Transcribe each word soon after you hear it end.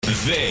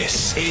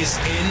This is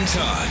In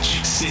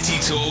Touch, City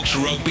Talk's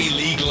Rugby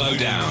League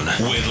Lowdown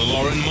with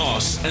Lauren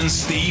Moss and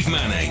Steve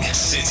Manning.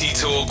 City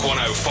Talk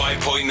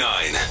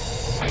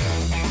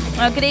 105.9.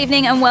 Well, good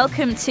evening and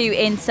welcome to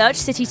In Touch,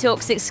 City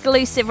Talk's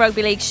exclusive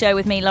rugby league show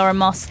with me, Lauren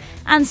Moss,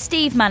 and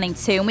Steve Manning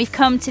too. And we've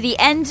come to the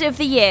end of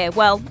the year,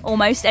 well,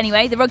 almost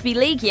anyway, the rugby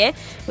league year,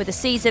 with the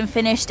season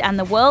finished and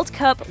the World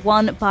Cup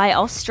won by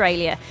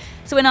Australia.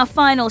 So in our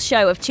final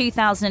show of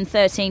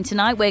 2013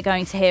 tonight, we're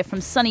going to hear from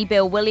Sonny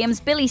Bill Williams,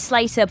 Billy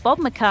Slater, Bob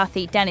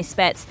McCarthy, Dennis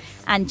Betts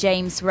and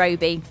James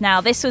Roby.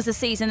 Now, this was a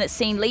season that's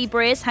seen Lee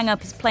Briers hang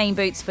up his playing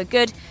boots for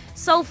good,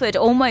 Salford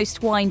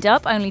almost wind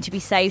up, only to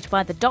be saved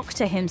by the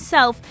Doctor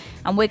himself,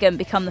 and Wigan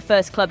become the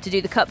first club to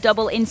do the Cup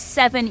double in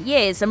 7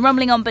 years. And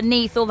rumbling on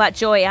beneath all that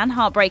joy and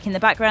heartbreak in the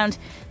background,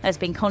 there's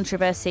been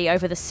controversy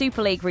over the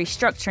Super League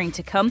restructuring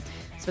to come.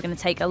 So we're going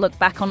to take a look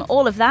back on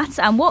all of that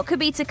and what could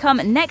be to come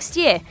next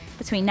year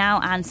between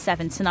now and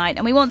 7 tonight.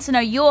 And we want to know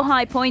your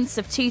high points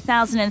of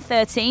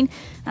 2013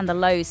 and the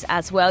lows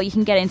as well. You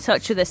can get in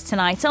touch with us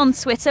tonight on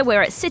Twitter.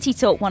 We're at City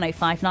Talk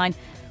 105.9,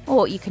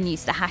 or you can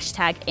use the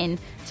hashtag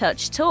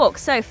InTouchTalk.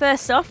 So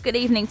first off, good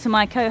evening to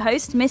my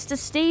co-host, Mr.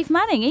 Steve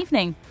Manning.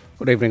 Evening.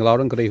 Good evening,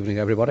 Lauren. Good evening,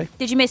 everybody.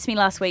 Did you miss me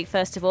last week,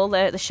 first of all?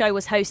 The show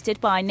was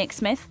hosted by Nick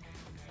Smith.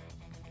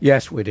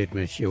 Yes, we did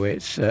miss you.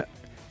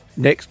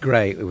 Nick's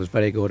great. It was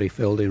very good. He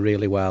filled in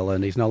really well,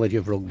 and his knowledge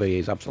of rugby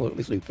is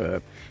absolutely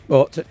superb.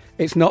 But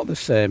it's not the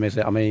same, is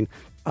it? I mean,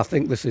 I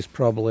think this is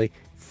probably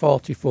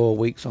 44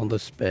 weeks on the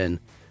spin,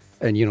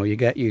 and you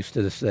get used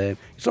to the same.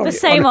 Sorry, the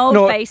same old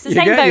face, the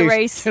same boat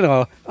race.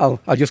 I'll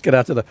just get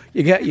out of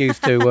you get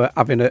used to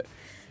having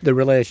the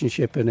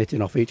relationship and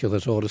hitting off each other,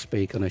 so to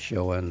speak, on a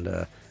show,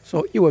 and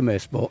so you were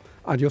missed. But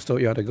I just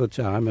thought you had a good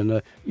time,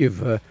 and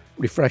you've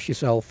refresh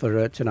yourself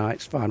for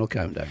tonight's final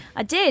countdown.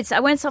 I did. I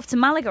went off to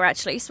Malaga,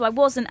 actually, so I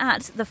wasn't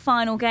at the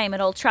final game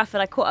at Old Trafford.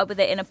 I caught up with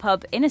it in a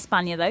pub in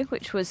España, though,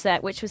 which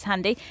was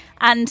handy.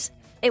 And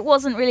it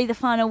wasn't really the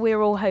final we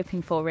were all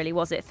hoping for, really,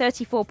 was it?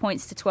 34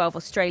 points to 12.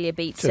 Australia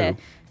beats to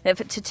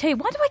 2.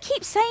 Why do I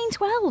keep saying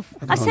 12?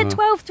 I said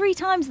 12 3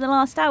 times in the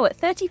last hour.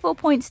 34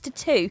 points to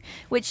 2,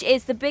 which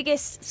is the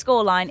biggest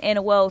scoreline in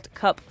a World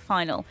Cup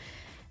final.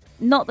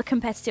 Not the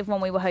competitive one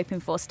we were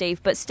hoping for,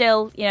 Steve, but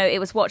still, it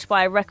was watched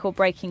by a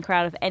record-breaking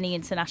crowd of any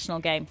international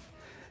game.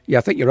 Yeah,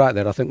 I think you're right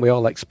there. I think we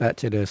all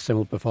expected a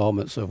similar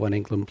performance of when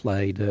England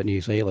played New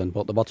Zealand,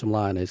 but the bottom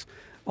line is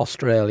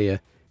Australia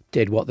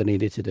did what they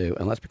needed to do,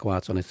 and let's be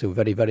quite honest, they were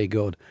very, very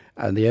good.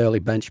 And the early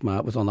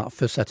benchmark was on that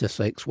first set of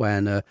 6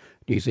 when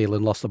New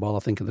Zealand lost the ball, I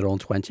think, in their own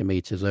 20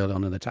 metres early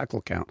on in the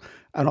tackle count.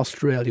 And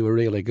Australia were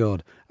really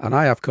good. And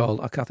I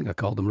think I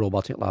called them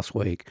robotic last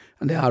week,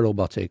 and they are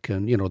robotic.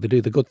 And, they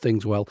do the good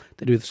things well,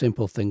 they do the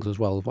simple things as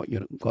well, what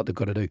they've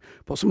got to do.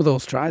 But some of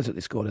those tries that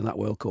they scored in that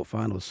World Cup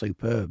final was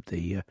superb.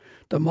 The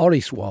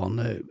Morris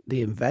one,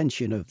 the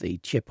invention of the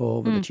chip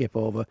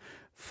over.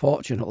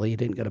 Fortunately, he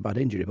didn't get a bad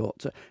injury,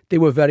 but they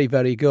were very,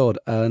 very good.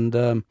 And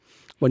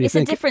when it's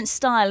a different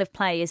style of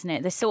play, isn't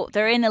it?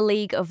 They're in a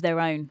league of their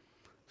own.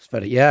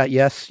 It's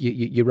yes,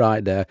 you're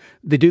right there.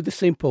 They do the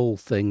simple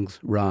things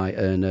right,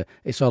 and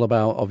it's all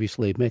about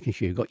obviously making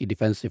sure you've got your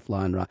defensive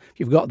line right. If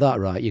you've got that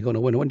right, you're going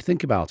to win. When you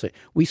think about it,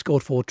 we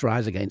scored 4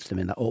 tries against them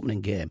in that opening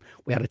game.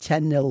 We had a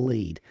 10-0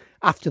 lead.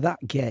 After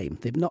that game,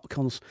 they've not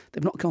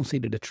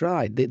conceded a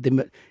try.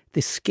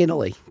 They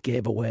skinnily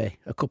gave away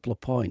a couple of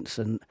points,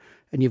 and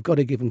you've got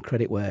to give them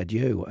credit where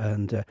due.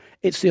 And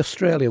it's the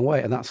Australian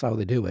way, and that's how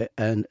they do it.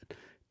 And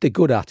they're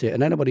good at it.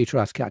 And anybody who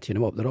tries catching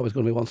them up, they're always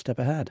going to be one step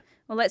ahead.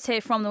 Well, let's hear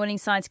from the winning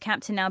side's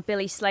captain now,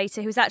 Billy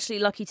Slater, who's actually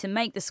lucky to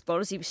make the squad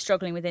as he was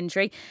struggling with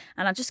injury.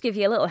 And I'll just give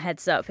you a little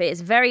heads up. It is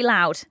very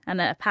loud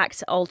and a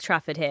packed Old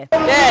Trafford here.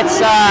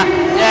 It's a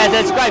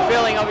great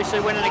feeling,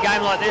 obviously, winning a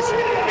game like this,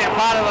 being a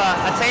part of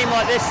a team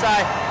like this. So,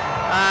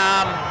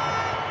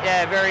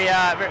 very,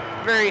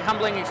 very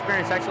humbling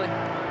experience, actually.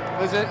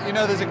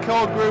 There's a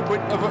core group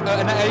of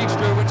an age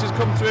group which has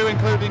come through,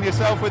 including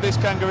yourself, with this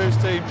Kangaroos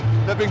team.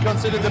 They've been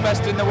considered the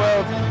best in the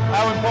world.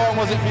 How important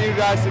was it for you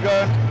guys to go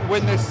and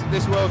win this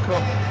World Cup?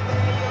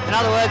 In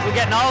other words, we're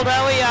getting old,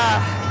 are we?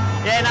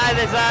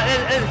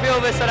 There's a few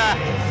of us that are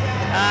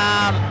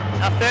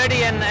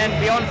 30 and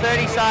beyond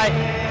 30, so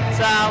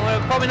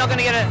we're probably not going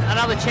to get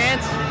another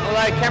chance.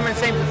 Although Cameron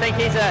seems to think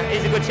he's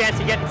a good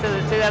chance to get into the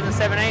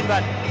 2017,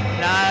 but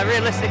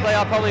realistically,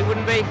 I probably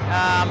wouldn't be.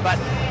 But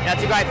it's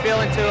a great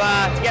feeling to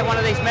get one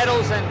of these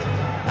medals, and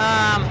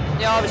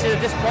obviously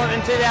the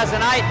disappointment in 2008.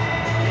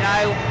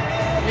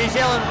 New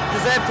Zealand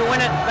deserved to win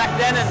it back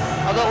then, and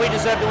I thought we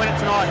deserved to win it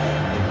tonight.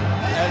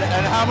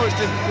 And how much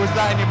was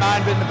that in your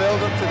mind in the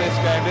build-up to this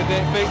game? Did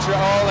it feature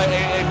at all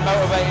in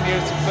motivating you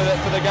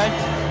for the game?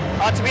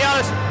 To be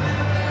honest,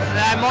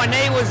 my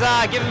knee was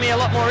giving me a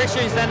lot more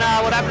issues than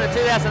what happened in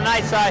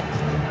 2008, so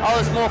I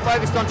was more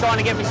focused on trying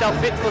to get myself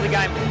fit for the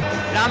game.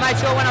 I made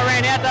sure when I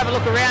ran out to have a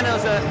look around, there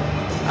was a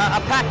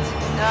packed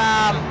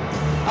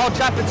Old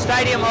Trafford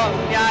Stadium.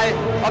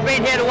 I've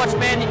been here to watch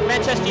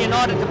Manchester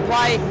United to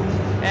play,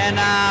 and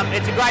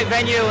it's a great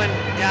venue, and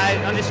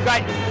I'm just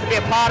great to be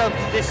a part of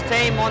this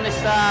team on this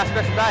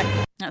special day.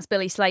 That's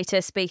Billy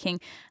Slater speaking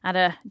at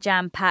a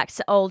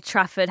jam-packed Old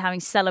Trafford, having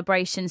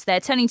celebrations there.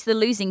 Turning to the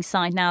losing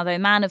side now, though.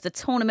 Man of the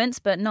tournament,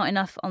 but not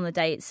enough on the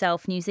day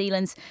itself. New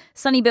Zealand's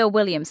Sonny Bill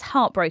Williams,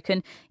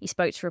 heartbroken. He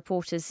spoke to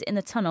reporters in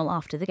the tunnel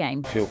after the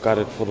game. I feel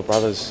gutted for the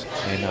brothers,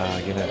 and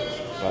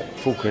but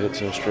full credit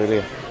to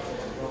Australia.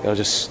 They were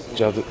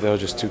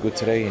just too good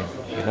today,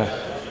 and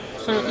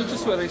So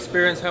just about the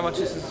experience, how much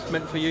this has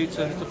meant for you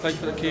to play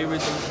for the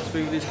Kiwis and to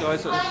be with these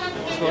guys at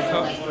this World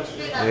Cup?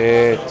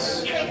 Yeah,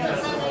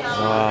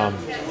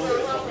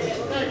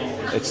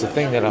 it's the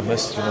thing that I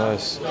missed, I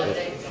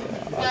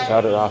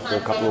felt it after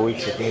a couple of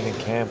weeks of being in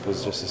camp.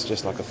 It's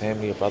just like a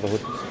family, a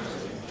brotherhood.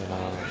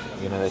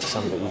 And, that's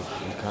something that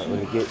you can't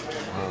really get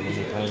when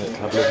you're playing at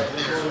club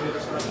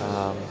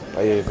level.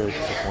 But yeah, very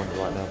disappointed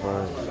right now,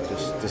 bro.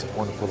 Just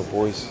disappointed for the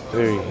boys.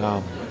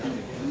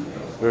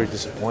 Very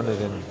disappointed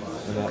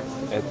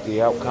at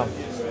the outcome.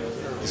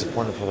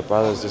 Disappointed for the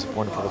brothers,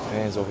 disappointed for the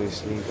fans,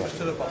 obviously. But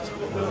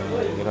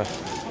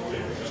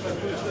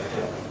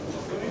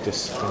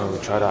we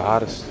tried our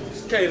hardest.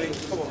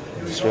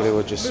 Australia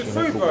were just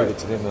full credit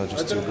to them. They were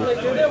just too good.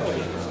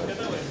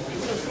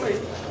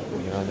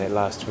 In that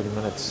last 20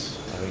 minutes,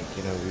 I think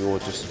we all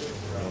just,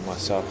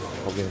 myself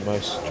probably the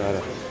most, try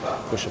to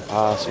push a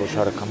pass or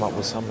try to come up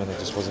with something that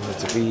just wasn't meant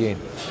to be in.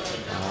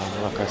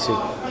 Like I said,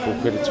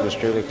 full credit to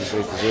Australia because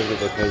they deserved it.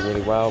 They played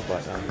really well,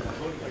 but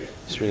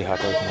it's really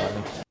heartbroken right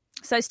now.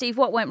 So, Steve,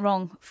 what went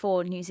wrong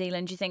for New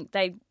Zealand? Do you think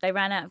they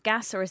ran out of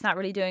gas, or is that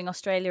really doing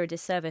Australia a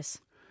disservice?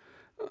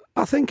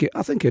 I think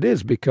it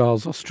is,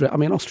 because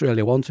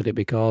Australia wanted it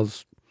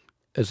because,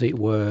 as it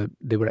were,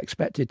 they were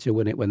expected to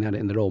win it when they had it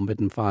in their own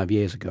bidden 5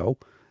 years ago,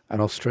 and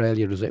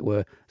Australia, as it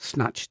were,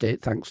 snatched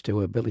it thanks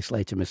to a Billy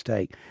Slater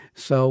mistake.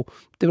 So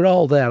they were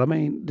all there.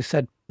 They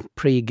said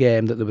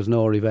pre-game that there was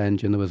no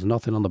revenge and there was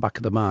nothing on the back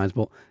of their minds,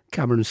 but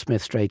Cameron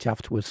Smith straight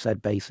afterwards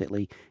said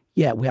basically,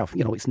 yeah, we have,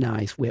 it's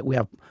nice. We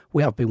have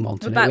been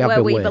wanting it. We have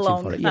been waiting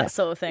belong, for it. That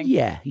sort of thing.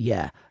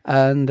 Yeah.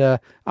 And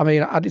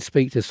I did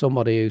speak to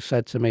somebody who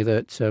said to me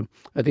that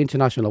at the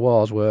international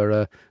awards,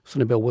 where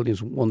Sonny Bill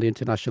Williams won the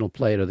International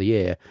Player of the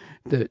Year,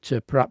 that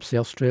perhaps the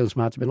Australians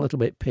might have been a little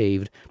bit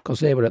peeved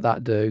because they were at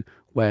that do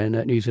when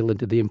New Zealand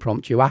did the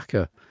impromptu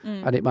haka.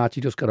 And it might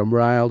have just got them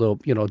riled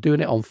up,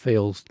 doing it on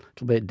fields a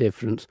little bit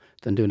different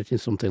than doing it in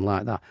something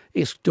like that.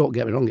 Don't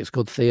get me wrong, it's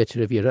good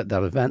theatre if you're at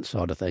that event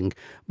sort of thing.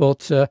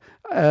 But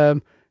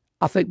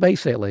I think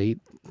basically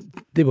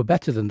they were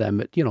better than them.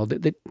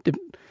 They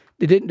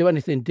didn't do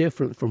anything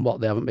different from what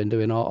they haven't been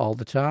doing all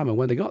the time. And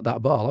when they got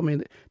that ball,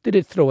 they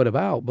did throw it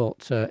about,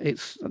 but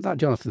it's that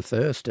Jonathan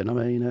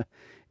Thurston.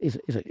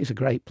 He's a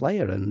great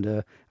player,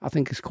 and I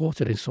think he's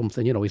quoted in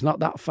something. He's not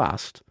that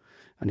fast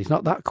and he's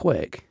not that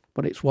quick,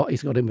 but it's what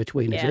he's got in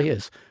between his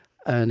ears,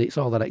 and it's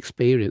all that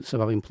experience of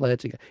having played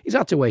together. He's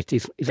had to wait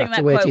his time.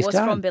 That quote was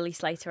from Billy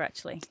Slater,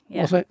 actually.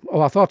 Yeah. Was it? Oh,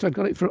 I thought I'd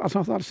got it from. I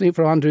thought I'd seen it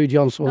from Andrew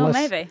Johnson.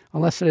 Maybe.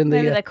 Unless they're in the.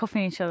 Maybe they're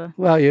copying each other.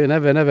 Well, you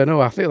never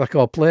know. I think they're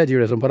called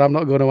plagiarism, but I'm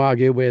not going to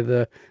argue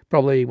with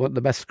probably what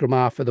the best scrum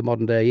half for the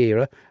modern day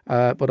era.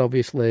 But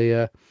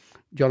obviously,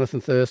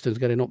 Jonathan Thurston's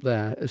getting up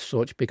there as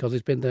such because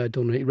he's been there,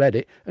 done it, read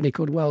it, and he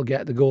could well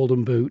get the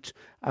golden boot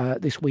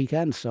this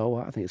weekend. So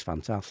I think it's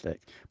fantastic.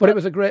 But it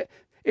was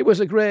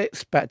a great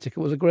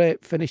spectacle. It was a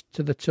great finish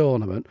to the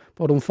tournament.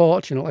 But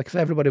unfortunately, because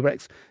everybody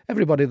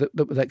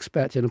that was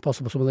expecting, and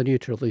possibly some of the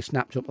neutrals who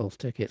snapped up those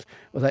tickets,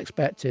 was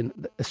expecting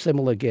a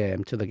similar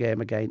game to the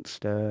game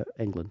against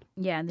England.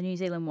 Yeah, the New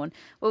Zealand one.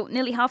 Well,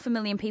 nearly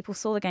 500,000 people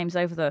saw the games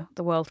over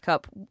the World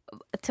Cup.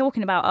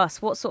 Talking about us,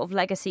 what sort of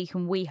legacy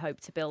can we hope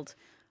to build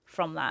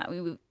from that?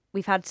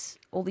 We've had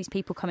all these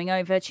people coming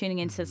over, tuning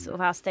into sort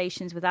of our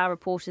stations with our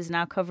reporters and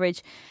our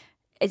coverage.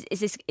 Is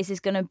this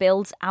going to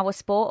build our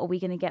sport? Are we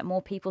going to get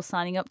more people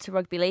signing up to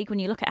rugby league? When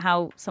you look at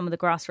how some of the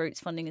grassroots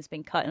funding has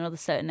been cut in other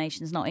certain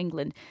nations, not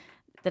England,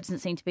 there doesn't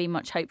seem to be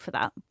much hope for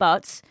that.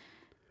 But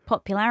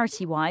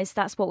popularity-wise,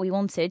 that's what we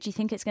wanted. Do you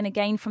think it's going to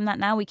gain from that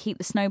now? We keep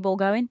the snowball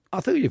going?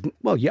 I think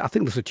I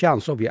think there's a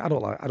chance of it. I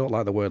don't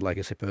like the word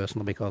legacy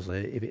personally, because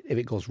if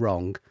it goes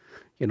wrong,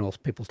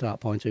 people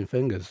start pointing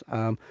fingers.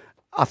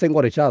 I think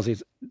what it has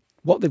is,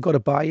 what they've got to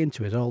buy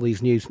into is all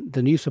these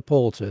the new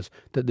supporters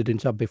that they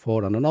didn't have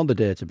before, and on the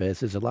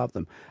databases they'll have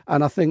them.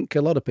 And I think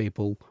a lot of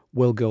people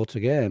will go to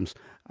games,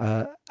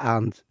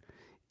 and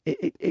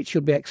it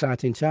should be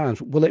exciting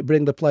times. Will it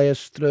bring the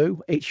players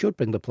through? It should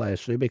bring the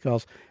players through,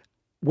 because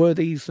where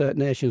these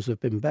nations have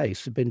been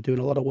based, have been doing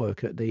a lot of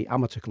work at the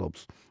amateur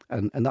clubs,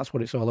 and that's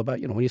what it's all about.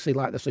 When you see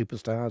like the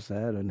superstars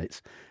there, and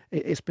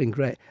it's been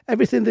great.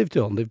 Everything they've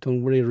done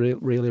really,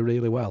 really,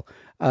 really well.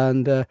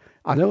 And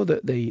I know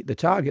that the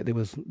target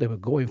they were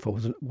going for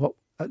was what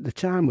at the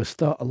time was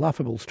thought a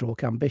laughable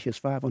stroke ambitious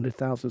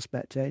 500,000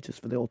 spectators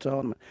for the whole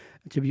tournament.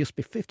 And to just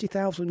be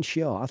 50,000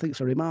 short, I think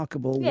it's a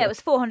remarkable. Yeah, it was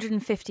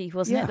 450,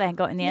 wasn't it? They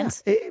got in the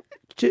end.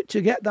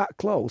 To get that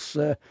close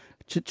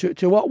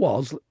to what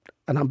was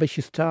an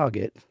ambitious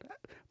target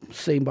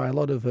seen by a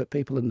lot of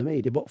people in the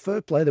media, but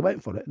fair play, they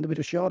went for it and they were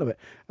just short of it.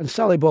 And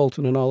Sally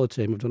Bolton and all the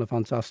team have done a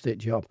fantastic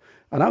job.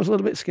 And I was a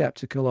little bit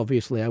sceptical,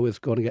 obviously, I was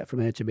going to get from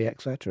A to B,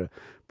 etc.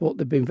 But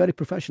they've been very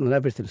professional in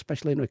everything,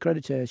 especially in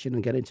accreditation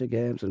and getting to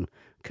games and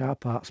car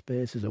park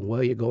spaces and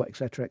where you go,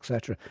 etc.,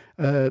 etc.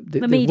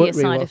 The media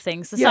side of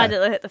things, the side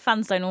that the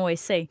fans don't always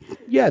see.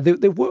 Yeah,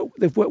 they've worked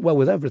well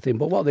with everything,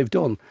 but what they've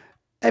done,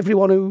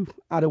 everyone who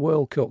had a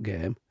World Cup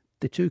game,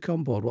 they took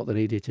on board what they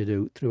needed to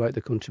do throughout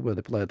the country where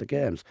they played the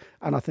games.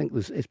 And I think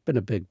it's been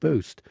a big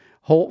boost.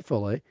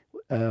 Hopefully,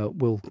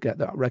 we'll get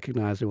that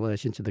recognised in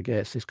relation to the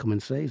gates this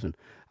coming season.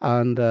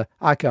 And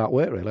I can't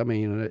wait, really. I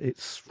mean,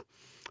 it's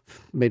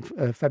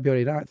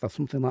mid-February 9th or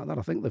something like that.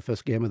 I think the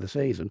first game of the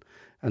season.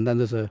 And then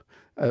there's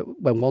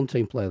when one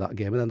team play that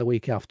game, and then the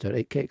week after,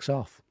 it kicks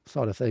off,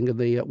 sort of thing. And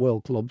the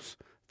World Clubs,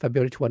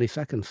 February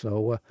 22nd.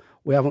 So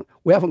we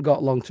haven't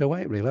got long to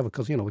wait, really,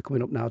 because, we're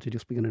coming up now to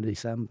just beginning of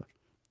December.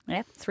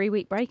 Yeah,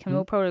 3-week break, and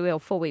we'll probably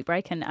 4-week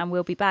break, and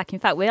we'll be back. In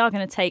fact, we are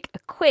going to take a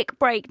quick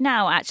break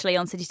now, actually,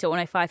 on City Talk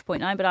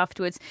 105.9, but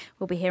afterwards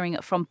we'll be hearing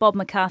from Bob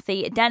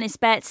McCarthy, Dennis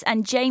Betts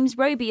and James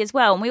Roby as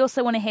well. And we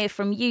also want to hear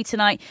from you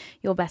tonight,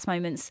 your best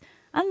moments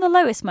and the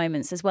lowest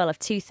moments as well of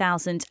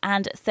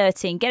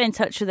 2013. Get in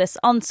touch with us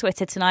on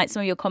Twitter tonight. Some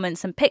of your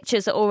comments and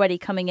pictures are already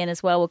coming in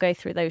as well. We'll go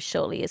through those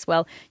shortly as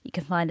well. You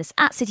can find us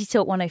at City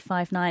Talk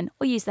 105.9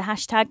 or use the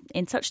hashtag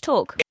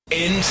InTouchTalk.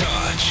 In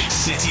Touch,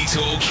 City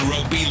Talk's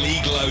Rugby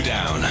League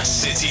Lowdown.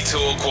 City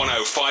Talk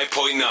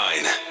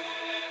 105.9.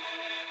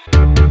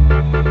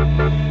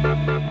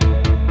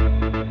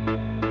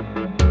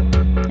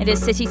 It is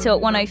City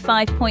Talk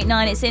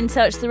 105.9. It's In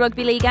Touch, the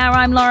Rugby League Hour.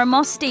 I'm Lauren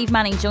Moss. Steve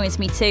Manning joins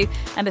me too.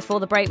 And before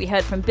the break, we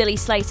heard from Billy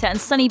Slater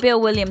and Sonny Bill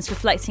Williams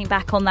reflecting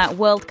back on that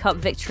World Cup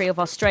victory of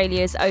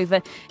Australia's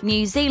over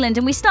New Zealand.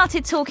 And we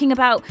started talking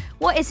about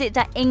what is it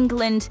that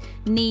England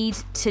need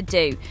to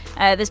do.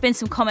 There's been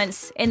some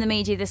comments in the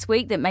media this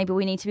week that maybe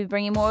we need to be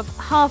bringing more of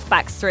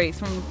halfbacks through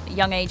from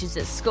young ages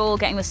at school,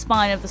 getting the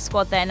spine of the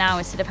squad there now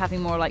instead of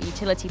having more like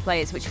utility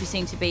players, which we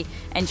seem to be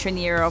entering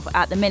the era of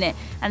at the minute.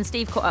 And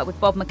Steve caught up with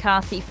Bob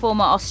McCarthy,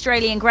 former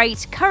Australian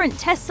great, current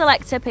Test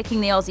selector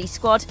picking the Aussie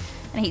squad,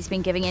 and he's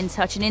been giving In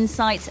Touch an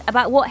insight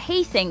about what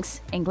he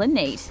thinks England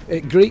need.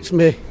 It greets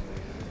me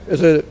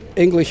as an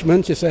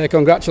Englishman to say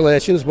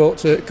congratulations,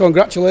 but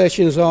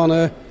congratulations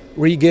on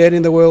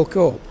regaining the World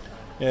Cup.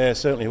 Yeah, it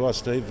certainly was,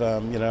 Steve.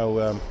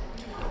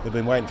 We've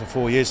been waiting for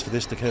 4 years for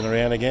this to turn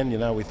around again.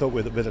 We thought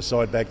we were a better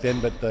side back then,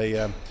 but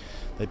they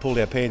pulled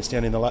our pants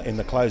down in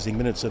the closing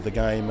minutes of the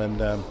game,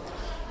 and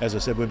as I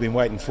said, we've been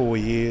waiting 4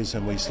 years,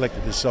 and we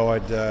selected this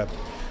side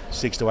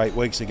 6 to 8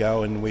 weeks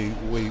ago, and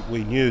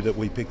we knew that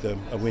we picked a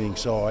winning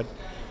side.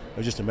 It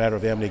was just a matter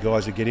of how many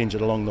guys would get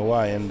injured along the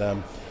way,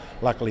 and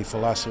luckily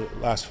for us,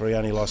 we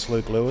only lost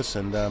Luke Lewis,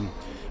 and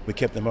we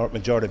kept the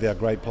majority of our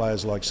great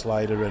players like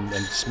Slater and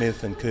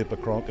Smith and Cooper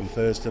Cronk and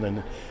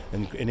Thurston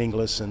and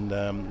Inglis, and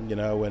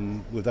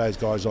and with those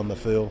guys on the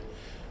field,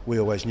 we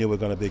always knew we were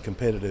going to be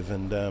competitive,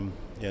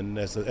 and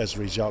as the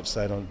result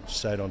stayed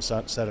on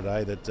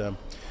Saturday, that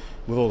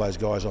with all those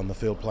guys on the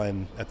field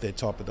playing at their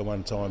top at the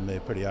one time, they're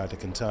pretty hard to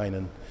contain,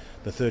 and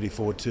the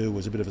 34-2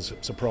 was a bit of a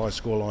surprise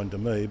scoreline to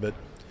me, but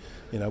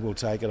we'll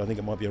take it. I think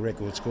it might be a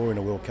record score in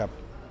a World Cup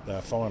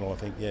final, I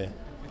think, yeah.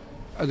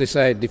 As they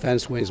say,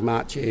 defence wins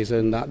matches,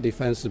 and that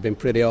defence has been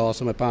pretty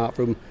awesome apart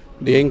from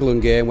the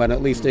England game when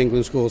at least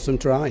England scored some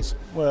tries.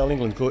 Well,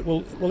 England could.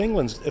 Well,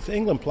 if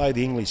England play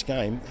the English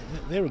game,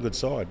 they're a good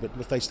side, but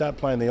if they start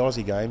playing the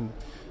Aussie game,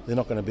 they're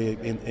not going to be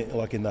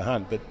in the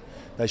hunt, but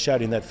they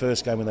showed in that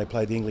first game when they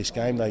played the English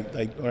game,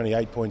 they were only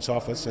 8 points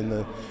off us, and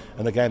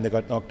the game they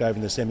got knocked over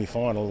in the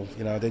semi-final,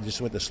 they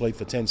just went to sleep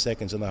for 10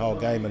 seconds in the whole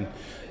game, and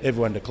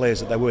everyone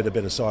declares that they were the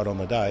better side on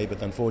the day,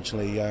 but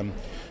unfortunately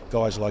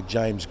guys like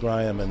James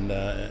Graham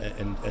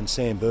and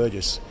Sam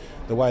Burgess,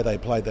 the way they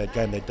played that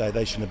game that day,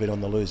 they shouldn't have been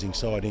on the losing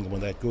side. England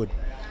were that good,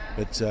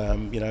 but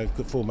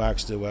full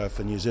marks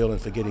for New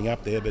Zealand for getting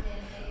up there, but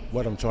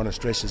what I'm trying to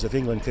stress is if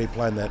England keep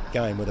playing that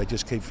game where they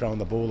just keep throwing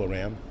the ball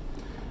around,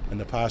 and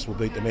the past will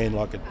beat the man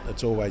like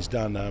it's always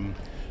done,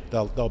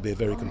 they'll be a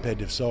very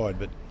competitive side.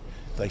 But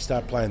if they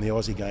start playing the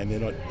Aussie game,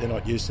 they're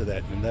not used to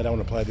that, and they don't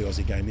want to play the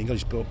Aussie game. The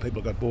English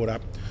people got brought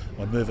up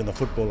on moving the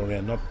football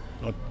around, not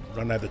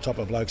run over the top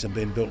of blokes and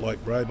being built like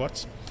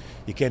robots.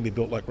 You can be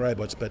built like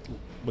robots, but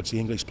which the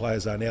English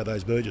players are now,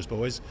 those Burgess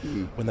boys,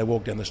 when they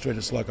walk down the street,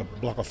 it's like a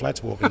block of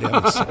flats walking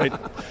down the street.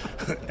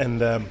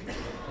 And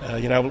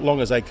as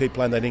long as they keep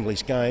playing that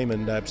English game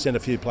and send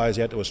a few players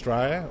out to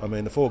Australia. I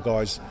mean, the four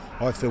guys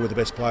I feel were the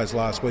best players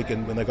last week,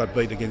 and when they got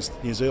beat against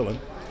New Zealand,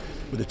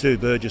 with the two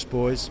Burgess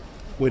boys,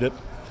 Widdop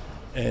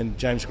and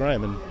James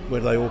Graham, and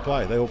where do they all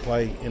play? They all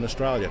play in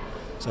Australia.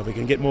 So if we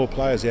can get more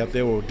players out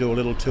there, or do a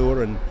little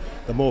tour, and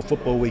the more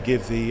football we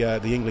give the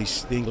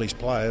English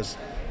players,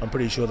 I'm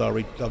pretty sure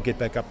they'll get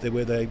back up there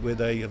where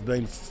they have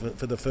been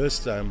for the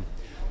first,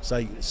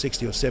 say,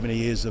 60 or 70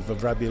 years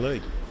of rugby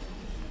league.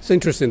 It's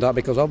interesting that,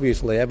 because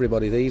obviously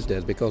everybody these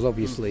days, because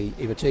obviously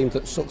if a team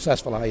that's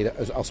successful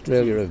as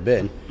Australia have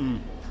been,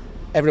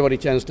 everybody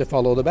tends to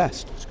follow the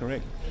best. That's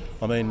correct.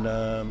 I mean,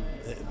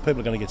 people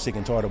are going to get sick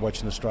and tired of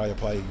watching Australia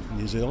play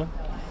New Zealand.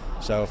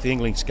 So if the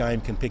England's game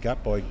can pick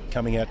up by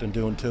coming out and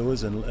doing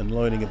tours and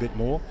learning a bit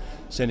more,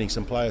 sending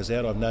some players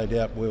out, I've no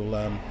doubt we'll...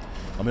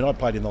 I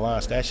played in the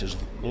last Ashes,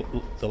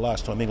 the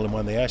last time England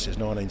won the Ashes,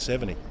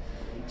 1970.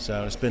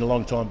 So it's been a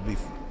long time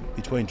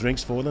between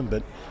drinks for them,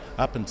 but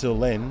up until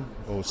then,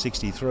 or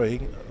 63,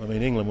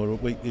 England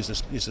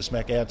used to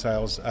smack our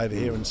tails over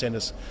here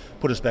and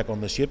put us back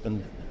on the ship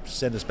and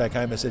send us back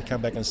home and said,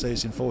 come back and see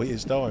us in 4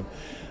 years' time.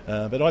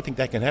 But I think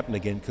that can happen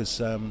again because,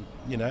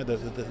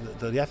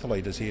 the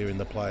athlete is here in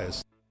the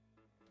players.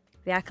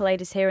 The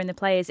accolade is here in the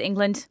players.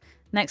 England,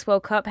 next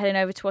World Cup, heading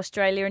over to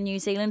Australia and New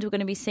Zealand. We're going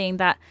to be seeing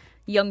that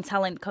young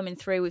talent coming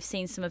through. We've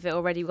seen some of it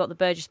already. We've got the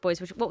Burgess boys,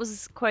 what was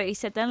this quote he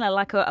said then? They're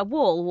like a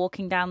wall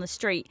walking down the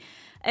street.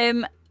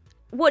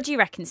 What do you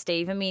reckon,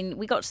 Steve? I mean,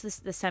 we got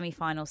to the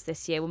semi-finals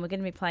this year when we're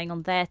going to be playing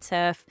on their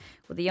turf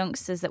with the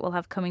youngsters that we'll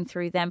have coming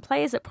through them,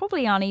 players that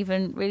probably aren't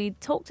even really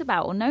talked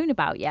about or known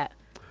about yet.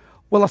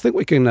 Well, I think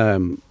we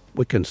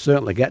can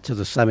certainly get to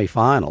the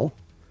semi-final,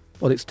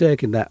 but it's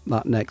taking that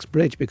next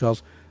bridge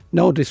because,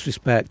 no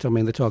disrespect, I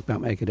mean, they talk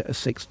about making it a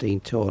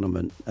 16-team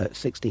tournament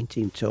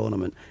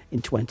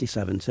in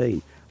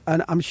 2017,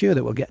 and I'm sure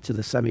that we'll get to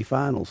the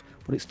semi-finals,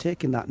 but it's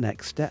taking that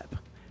next step.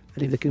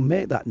 And if they can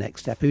make that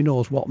next step, who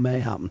knows what may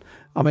happen.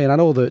 I mean, I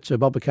know that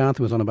Bob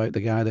McCarthy was on about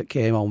the guy that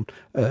came on,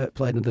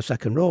 played in the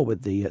second row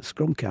with the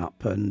scrum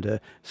cap and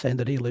saying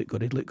that he'd look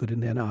good in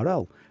the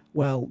NRL.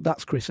 Well,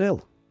 that's Chris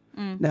Hill.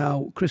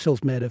 Now, Chris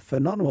Hill's made a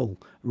phenomenal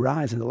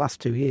rise in the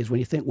last 2 years when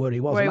you think where he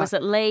was. Where he was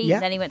at Leigh,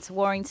 then he went to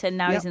Warrington,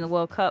 now he's in the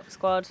World Cup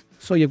squad.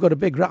 So you've got a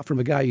big rap from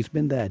a guy who's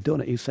been there,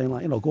 done it. He's saying,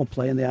 go and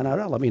play in the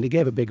NRL. I mean, he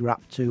gave a big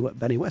rap to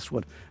Benny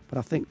Westwood, but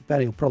I think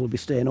Benny will probably be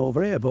staying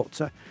over here.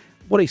 But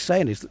what he's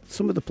saying is that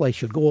some of the players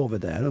should go over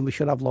there and we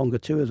should have longer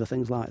tours or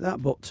things like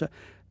that. But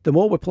the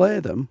more we play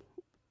them,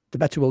 the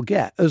better we'll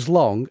get. As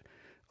long...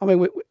 I mean,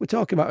 we're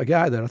talking about a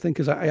guy there, I think,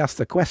 as I asked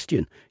the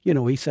question,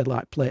 he said,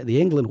 play it the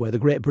England way, the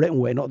Great Britain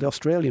way, not the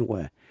Australian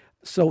way.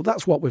 So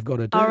that's what we've got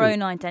to do. Our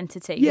own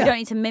identity. Yeah. We don't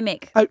need to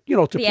mimic to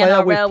the play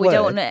NRL. We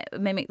don't want to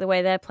mimic the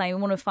way they're playing.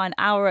 We want to find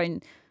our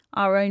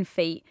own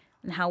feet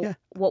and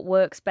what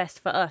works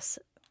best for us.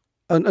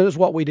 And it's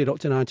what we did up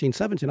to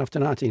 1970. And after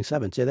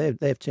 1970,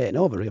 they've taken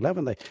over, really,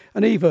 haven't they?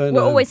 And even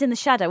we're always in the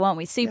shadow, aren't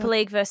we? Super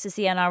League versus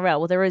the NRL.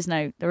 Well, there is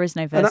no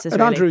versus.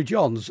 And Andrew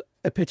Johns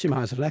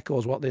epitomises and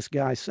echoes what this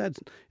guy said.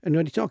 And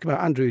when you talk about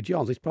Andrew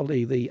Johns, he's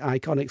probably the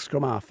iconic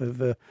scrum half of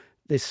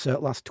this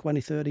last 20,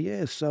 30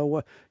 years.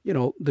 So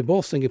they're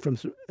both singing from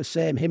the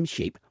same hymn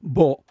sheet,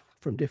 but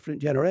from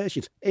different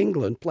generations.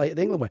 England play it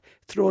the England way,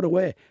 throw it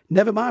away.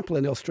 Never mind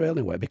playing the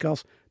Australian way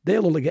because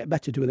they'll only get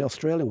better doing the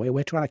Australian way.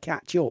 We're trying to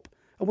catch up.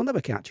 And we'll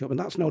never catch up, and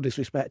that's no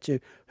disrespect to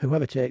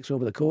whoever takes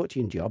over the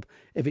coaching job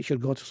if it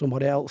should go to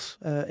somebody else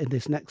in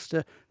this next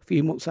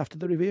few months after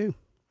the review.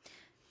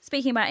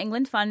 Speaking about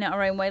England, finding it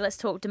our own way, let's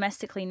talk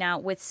domestically now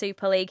with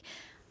Super League.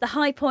 The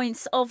high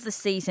points of the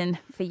season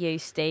for you,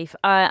 Steve.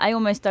 I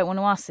almost don't want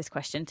to ask this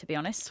question, to be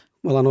honest.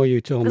 Well, I know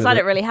you told me because I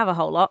don't really have a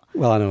whole lot.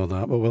 Well, I know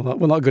that, but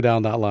we'll not go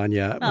down that line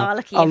yet. Oh,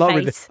 look at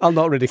your face. I'll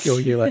not ridicule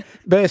you.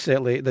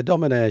 Basically, the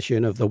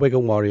domination of the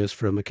Wigan Warriors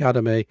from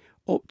Academy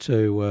up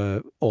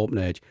to open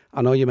age.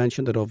 I know you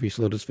mentioned that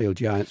obviously Huddersfield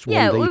Giants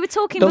won we were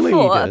talking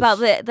before about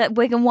that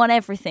Wigan won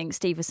everything,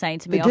 Steve was saying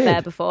to me off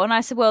air before. And I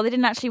said, well, they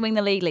didn't actually win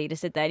the league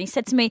leaders, did they? And he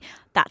said to me,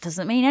 that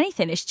doesn't mean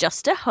anything. It's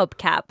just a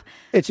hubcap.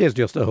 It is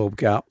just a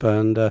hubcap.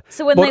 And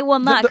so when they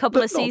won that a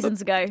couple of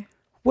seasons ago...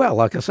 Well,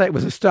 like I say, it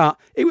was the start.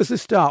 It was the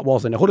start,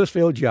 wasn't it?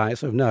 Huddersfield Giants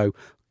have now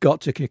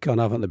got to kick on,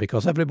 haven't they?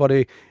 Because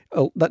everybody,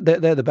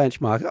 they're the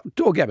benchmark.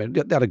 Don't get me,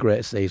 they had a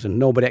great season.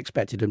 Nobody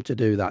expected them to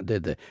do that,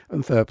 did they?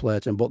 And fair play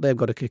to them, but they've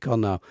got to kick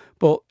on now.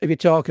 But if you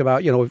talk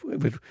about,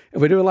 if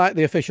we're doing like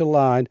the official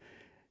line,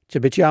 to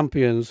be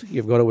champions,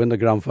 you've got to win the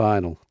grand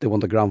final. They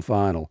won the grand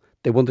final.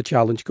 They won the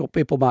Challenge Cup.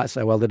 People might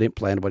say, well, they didn't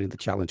play anybody in the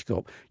Challenge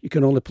Cup. You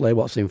can only play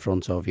what's in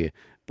front of you.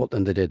 But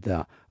then they did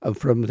that. And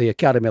from the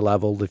academy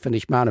level, they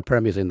finished minor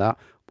premiers in that,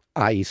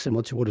 i.e.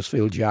 similar to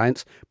Huddersfield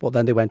Giants, but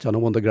then they went on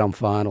and won the grand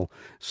final.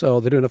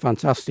 So they're doing a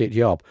fantastic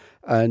job.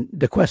 And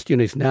the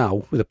question is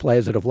now, with the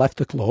players that have left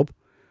the club,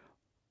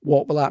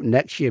 what will happen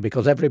next year?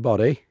 Because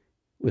everybody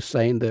was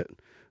saying that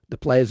the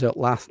players that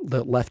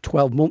left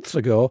 12 months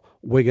ago,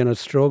 we're going to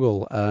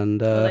struggle. And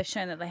they've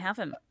shown that they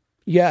haven't.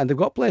 Yeah, and they've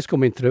got players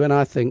coming through, and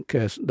I think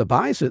the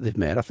buys that they've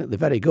made, I think they're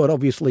very good.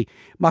 Obviously,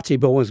 Matty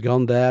Bowen's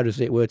gone there,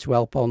 as it were, to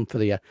help on for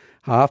the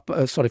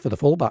for the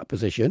fullback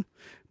position.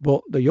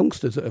 But the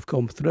youngsters that have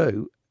come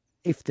through,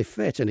 if they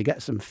fit and he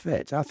gets them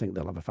fit, I think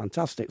they'll have a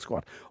fantastic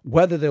squad.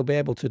 Whether they'll be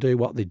able to do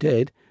what they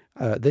did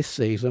this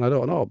season, I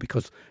don't know,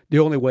 because the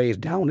only way is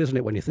down, isn't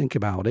it, when you think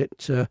about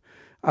it?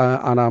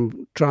 And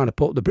I'm trying to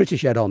put the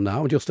British head on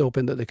now, just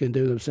hoping that they can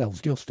do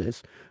themselves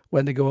justice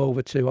when they go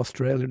over to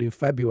Australia in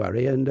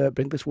February and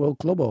bring this World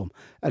Club home.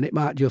 And it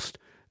might just,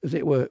 as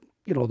it were,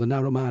 the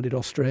narrow-minded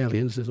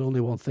Australians, there's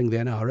only one thing, the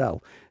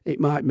NRL, it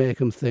might make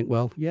them think,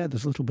 well, yeah,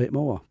 there's a little bit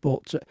more.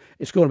 But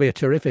it's going to be a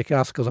terrific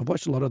ask, because I've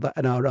watched a lot of that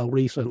NRL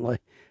recently,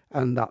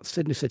 and that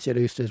Sydney City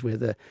Roosters with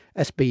the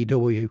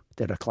SBW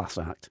did a class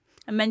act.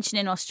 And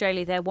mentioning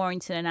Australia there,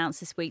 Warrington announced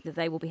this week that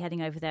they will be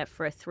heading over there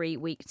for a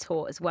 3-week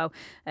tour as well,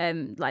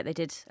 like they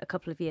did a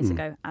couple of years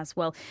ago as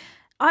well.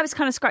 I was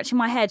kind of scratching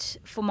my head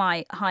for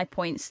my high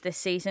points this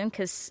season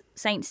because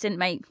Saints didn't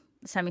make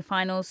the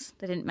semi-finals.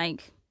 They didn't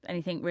make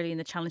anything really in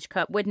the Challenge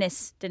Cup.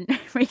 Widnes didn't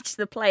reach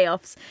the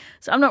playoffs.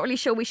 So I'm not really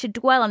sure we should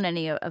dwell on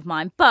any of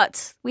mine.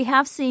 But we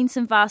have seen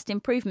some vast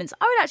improvements.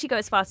 I would actually go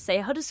as far as to say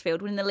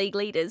Huddersfield winning the league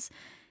leaders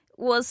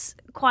was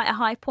quite a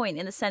high point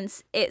in the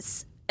sense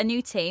it's a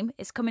new team.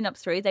 It's coming up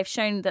through. They've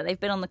shown that they've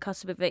been on the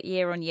cusp of it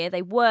year on year.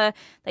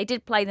 They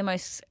did play the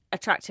most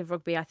attractive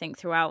rugby, I think,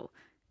 throughout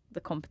the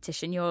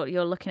competition.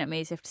 You're looking at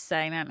me as if to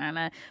say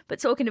no. But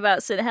talking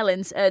about St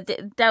Helens,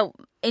 dealt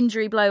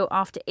injury blow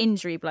after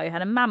injury blow,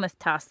 had a mammoth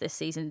task this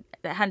season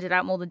that handed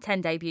out more than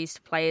 10 debuts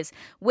to players.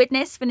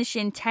 Widnes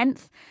finishing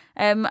 10th,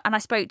 and I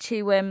spoke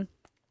to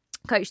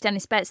Coach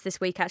Dennis Betts this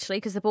week, actually,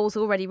 because the ball's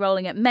already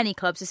rolling at many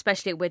clubs,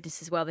 especially at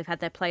Widnes as well. They've had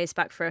their players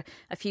back for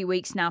a few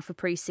weeks now for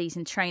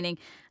pre-season training.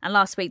 And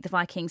last week, the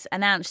Vikings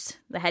announced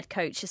the head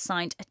coach has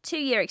signed a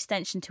 2-year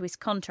extension to his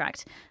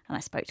contract. And I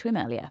spoke to him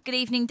earlier. Good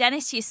evening,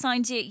 Dennis. You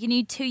signed your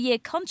new 2-year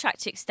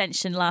contract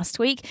extension last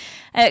week.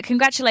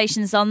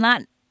 Congratulations on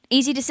that.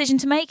 Easy decision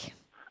to make?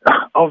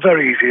 Oh,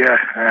 very easy,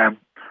 yeah.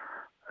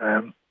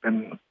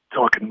 Been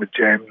talking with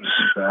James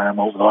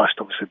over the last,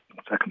 obviously,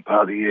 second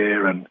part of the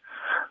year and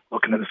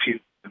looking at the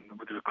future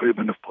with the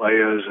recruitment of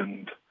players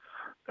and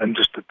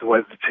just the way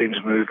the team's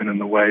moving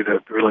and the way that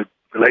the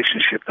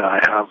relationship that I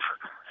have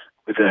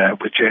with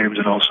James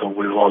and also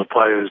with a lot of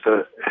players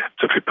that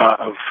to be part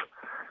of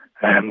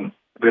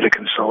really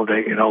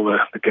consolidating all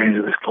the gains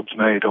that this club's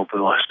made over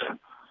the last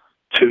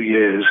 2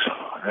 years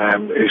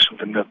is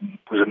something that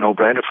was a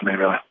no-brainer for me,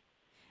 really.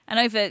 And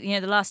over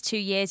the last 2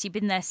 years, you've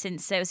been there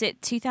since, was it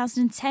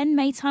 2010,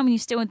 May time, when you're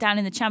still down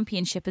in the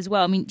Championship as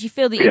well? I mean, do you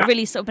feel that you've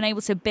really sort of been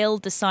able to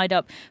build the side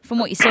up from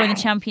what you saw in the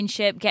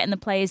Championship, getting the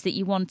players that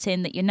you want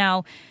in, that you're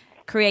now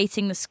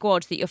creating the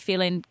squad that you're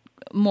feeling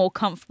more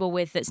comfortable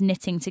with, that's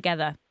knitting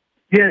together?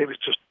 Yeah, it was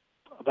just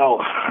about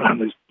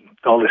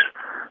all this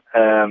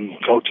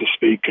coaches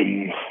speak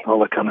and all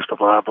that kind of stuff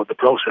like that, but the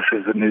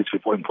processes that needed to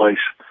be put in place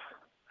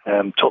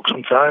took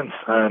some time,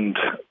 and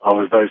I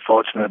was very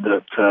fortunate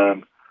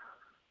that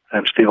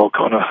Steve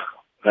O'Connor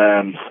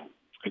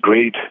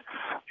agreed.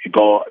 He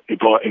bought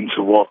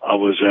into what I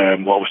was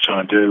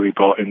trying to do. He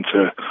bought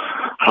into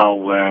how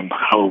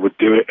I would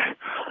do it.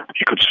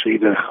 He could see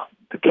the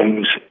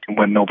games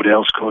when nobody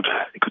else could.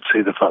 He could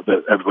see the fact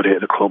that everybody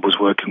at the club was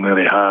working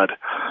really hard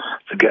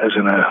to get us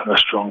in a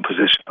strong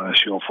position and a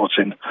sure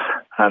footing.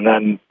 And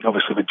then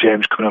obviously with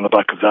James coming on the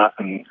back of that,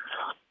 and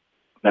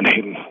then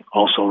him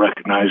also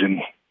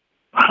recognising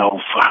how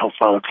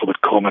far the club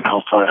had come and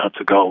how far it had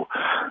to go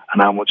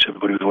and how much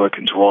everybody was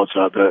working towards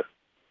that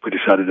we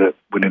decided that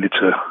we needed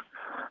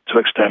to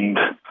extend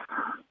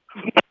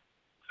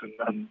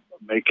and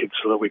make it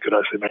so that we could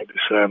actually make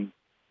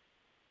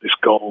this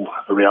goal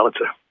a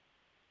reality.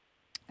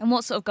 And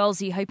what sort of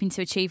goals are you hoping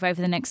to achieve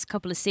over the next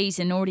couple of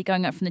seasons? Already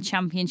going up from the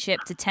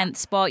Championship to 10th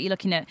spot, you're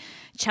looking at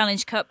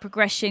Challenge Cup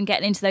progression,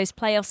 getting into those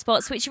playoff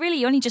spots, which really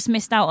you only just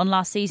missed out on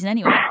last season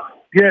anyway.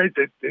 Yeah,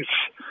 it's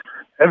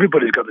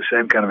everybody's got the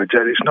same kind of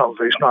agenda. It's not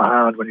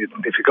hard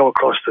if you go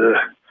across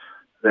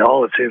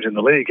all the teams in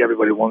the league.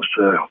 Everybody wants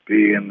to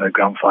be in the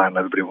grand final.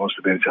 Everybody wants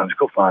to be in the Challenge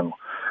Cup final.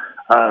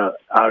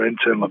 Our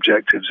internal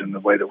objectives and the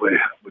way that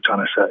we're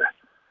trying to set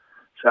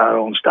our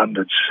own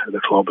standards at the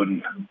club,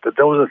 and those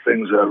are the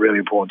things that are really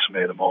important to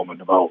me at the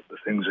moment. About the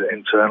things that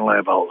internally,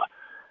 about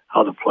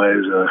how the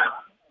players are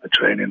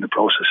training, the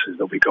processes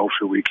that we go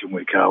through week in,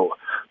 week out,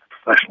 the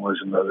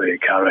professionalism that they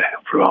carry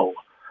throughout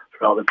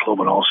the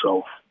club and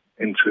also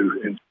into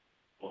the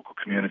local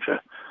community,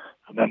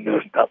 and then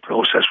that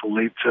process will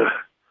lead to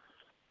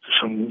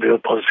some real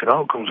positive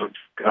outcomes.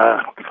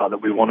 The fact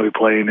that we want to be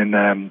playing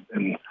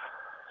in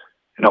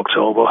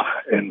October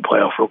in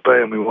playoff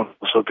rugby, and we want to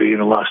also be in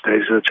the last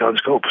days of the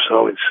Challenge Cup.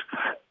 So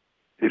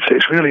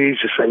it's really easy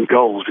to set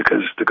goals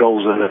because the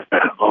goals are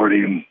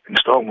already in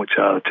stone, which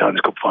are the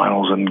Challenge Cup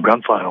finals and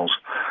grand finals.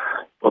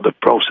 But the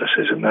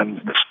processes and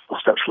then the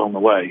steps along the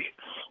way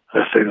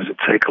are things that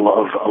take a lot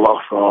of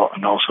thought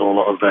and also a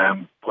lot of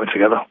putting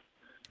together.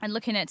 And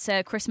looking at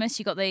Christmas,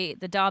 you've got the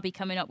derby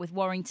coming up with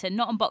Warrington,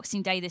 not on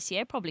Boxing Day this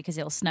year, probably because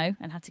it'll snow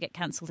and had to get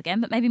cancelled again,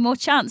 but maybe more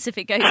chance if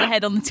it goes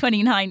ahead on the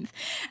 29th.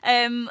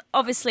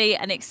 Obviously,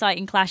 an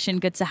exciting clash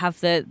and good to have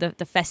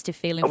the festive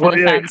feeling for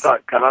the fans.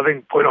 And I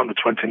think putting on the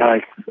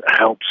 29th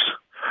helps.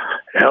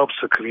 It helps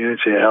the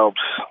community, it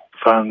helps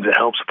fans, it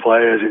helps the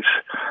players.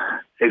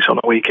 It's on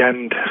a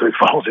weekend, so it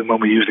falls in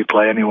when we usually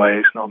play anyway.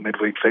 It's not a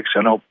midweek fixture.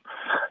 I know,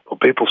 but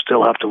people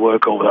still have to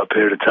work over that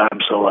period of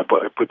time. So if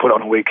we put it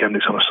on a weekend,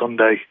 it's on a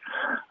Sunday,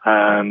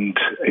 and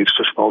it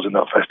just falls in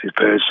that festive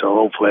period. So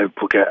hopefully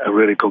we'll get a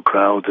really good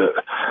crowd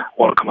that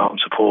want to come out and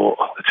support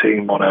the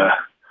team on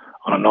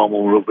a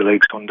normal rugby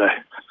league Sunday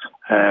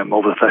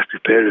over the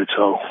festive period.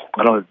 So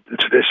I know the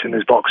tradition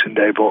is Boxing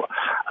Day, but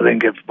I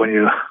think when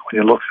you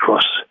look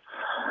across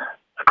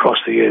across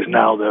the years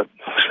now that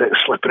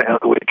slipping it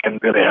out the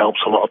weekend really helps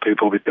a lot of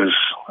people, because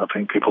I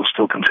think people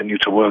still continue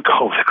to work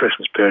over the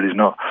Christmas period.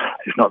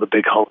 It's not the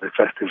big holiday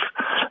festive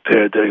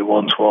period that it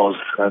once was,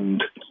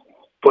 and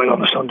putting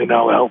on a Sunday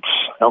now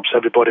helps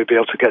everybody be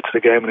able to get to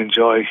the game and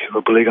enjoy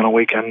rugby league on a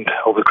weekend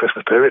over the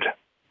Christmas period.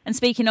 And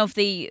speaking of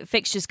the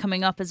fixtures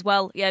coming up as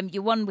well,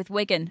 your one with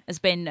Wigan has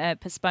been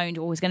postponed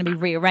or is going to be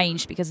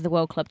rearranged because of the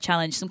World Club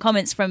Challenge. Some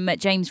comments from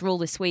James Rule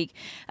this week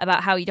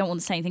about how you don't want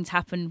the same thing to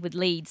happen with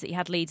Leeds, that you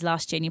had Leeds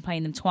last year and you're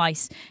playing them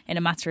twice in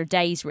a matter of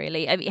days,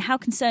 really. I mean, how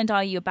concerned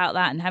are you about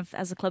that, and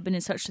has the club been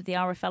in touch with the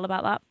RFL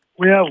about that?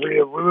 We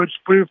were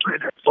pretty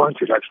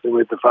disappointed, actually,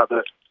 with the fact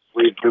that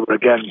we were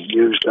again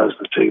used as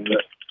the team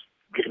that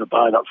given a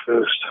bye that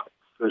first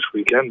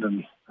weekend,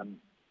 and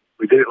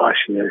we did it last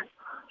year.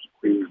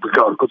 We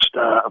got a good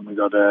start, and we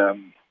got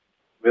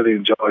really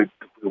enjoyed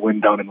the win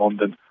down in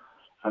London,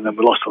 and then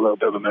we lost a little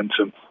bit of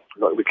momentum.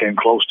 We came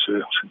close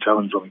to St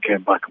Helens when we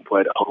came back and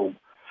played at home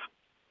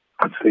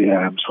at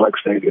the Select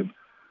Stadium.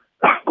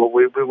 But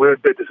we were a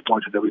bit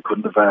disappointed that we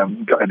couldn't have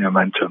got any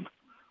momentum.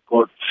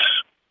 But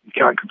you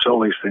can't control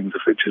these things. The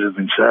fixtures have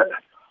been set.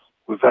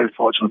 We're very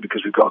fortunate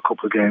because we've got a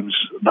couple of games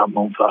that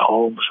month at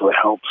home, so it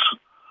helps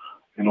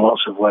in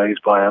lots of ways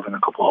by having a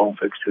couple of home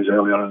fixtures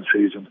early on in the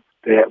season.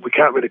 We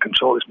can't really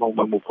control this moment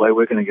when we'll play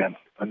Wigan again,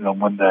 depending on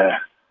when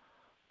they're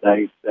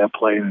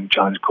playing in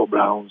Challenge Cup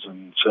rounds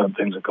and certain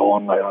things that go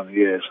on later on in the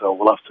year. So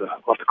we'll have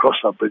to cross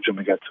that bridge when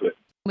we get to it.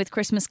 With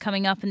Christmas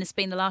coming up and this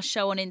being the last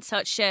show on In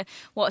Touch,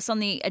 what's on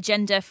the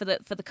agenda for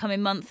the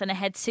coming month and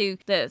ahead to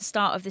the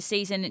start of the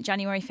season in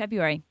January,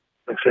 February?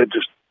 Like I said,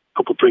 just a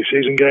couple of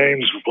pre-season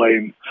games.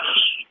 We'll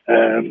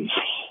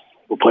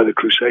play the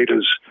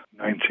Crusaders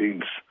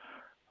 19th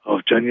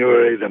of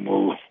January, then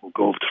we'll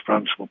go over to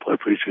France and we'll play a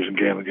pre-season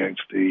game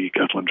against the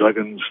Catalan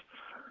Dragons,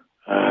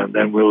 and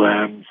then we'll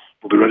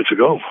be ready to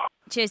go.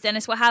 Cheers,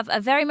 Dennis. We'll have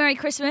a very Merry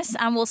Christmas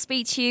and we'll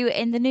speak to you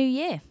in the new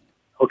year.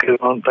 Okay,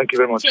 man. Thank you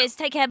very much. Cheers.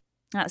 Take care.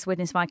 That's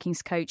Widnes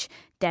Vikings coach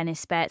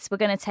Dennis Betts. We're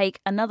going to take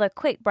another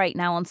quick break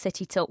now on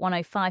City Talk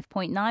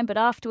 105.9, but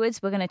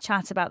afterwards we're going to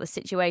chat about the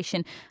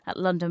situation at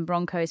London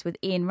Broncos with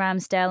Ian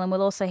Ramsdale, and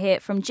we'll also hear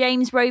from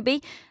James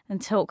Roby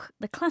and talk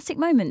the classic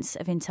moments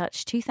of In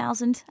Touch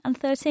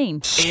 2013.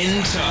 In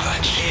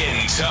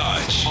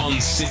Touch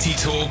on City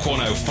Talk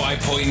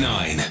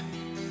 105.9.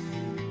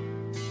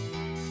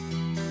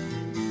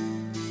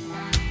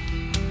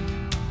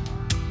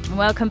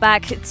 Welcome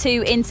back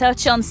to In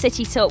Touch on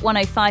City Talk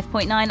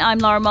 105.9. I'm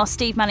Laura Moss.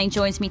 Steve Manning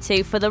joins me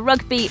too for the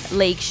Rugby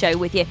League show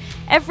with you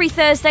every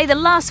Thursday, the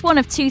last one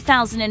of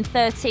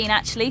 2013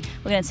 actually.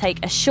 We're going to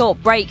take a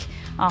short break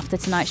after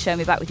tonight's show and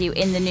be back with you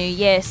in the new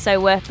year.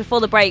 So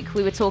before the break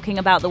we were talking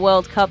about the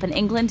World Cup and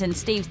England, and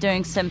Steve's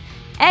doing some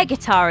air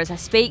guitar as I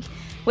speak,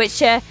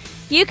 which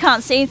you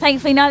can't see.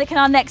 Thankfully neither can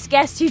our next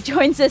guest who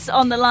joins us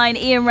on the line,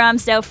 Ian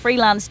Ramsdale,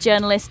 freelance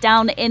journalist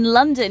down in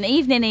London.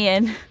 Evening,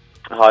 Ian.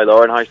 Hi,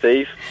 Lauren. Hi,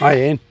 Steve. Hi,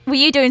 Ian. Were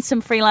you doing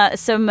some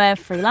some air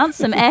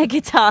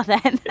guitar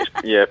then?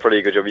 Yeah,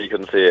 pretty good job. You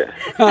couldn't see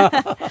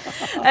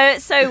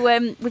it.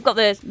 So we've got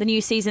the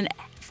new season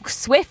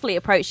swiftly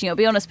approaching. I'll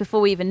be honest,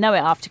 before we even know it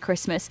after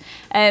Christmas.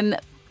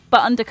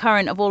 But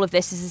undercurrent of all of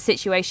this is the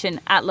situation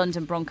at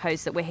London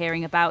Broncos that we're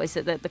hearing about, is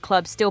that the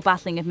club's still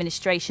battling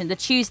administration. The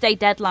Tuesday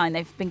deadline,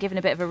 they've been given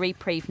a bit of a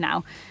reprieve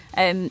now.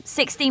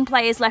 16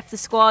 players left the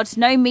squad,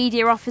 no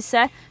media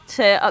officer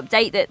to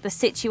update the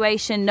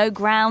situation, no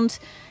ground.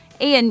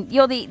 Ian,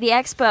 you're the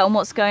expert on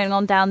what's going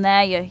on down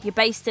there. You're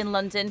based in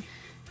London.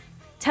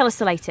 Tell us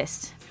the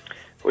latest.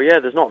 Well, yeah,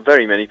 there's not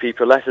very many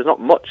people left. There's not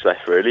much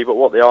left, really, but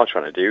what they are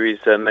trying to do is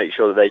make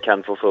sure that they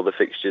can fulfil the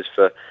fixtures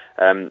for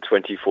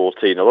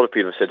 2014. A lot of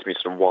people have said to me,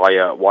 sort of, why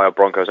are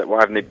Broncos, why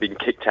haven't they been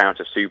kicked out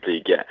of Super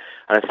League yet?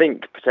 And I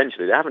think,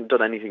 potentially, they haven't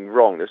done anything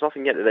wrong. There's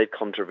nothing yet that they've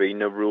contravened,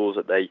 no rules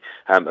that they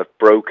have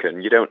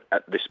broken. You don't,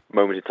 at this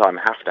moment in time,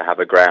 have to have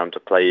a ground to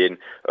play in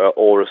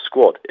or a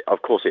squad.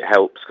 Of course, it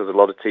helps, because a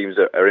lot of teams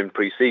are in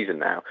pre-season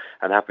now,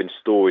 and there have been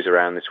stories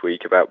around this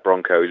week about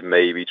Broncos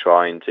maybe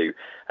trying to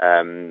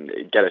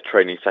get a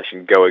training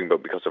session going,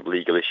 but because of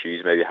legal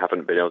issues, maybe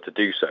haven't been able to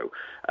do so.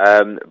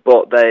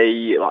 But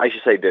they, I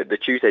should say, the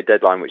Tuesday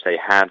deadline which they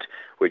had,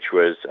 which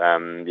was,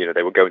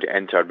 they were going to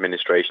enter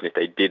administration if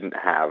they didn't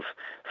have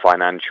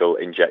financial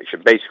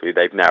injection. Basically,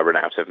 they've now run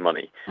out of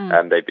money.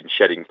 They've been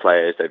shedding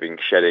players, they've been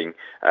shedding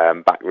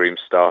backroom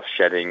staff,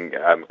 shedding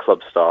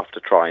club staff to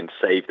try and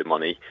save the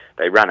money.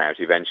 They ran out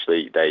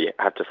eventually. They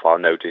had to file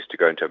notice to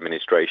go into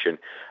administration,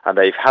 and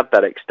they've had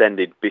that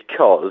extended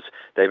because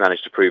they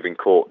managed to prove in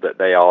court that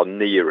they are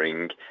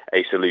nearing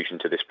a solution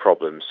to this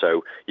problem.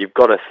 So you've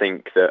got to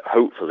think that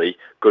hopefully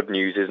good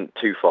news isn't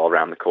too far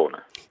around the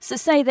corner. So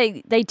say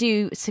they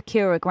do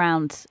secure a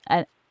ground,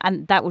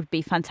 and that would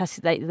be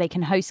fantastic. They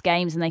can host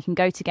games and they can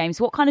go to games.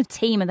 What kind of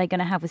team are they going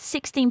to have with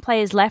 16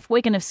 players left?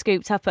 We're going to have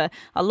scooped up a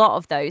lot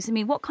of those. I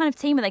mean, what kind of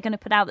team are they going to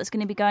put out that's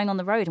going to be going on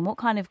the road? And what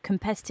kind of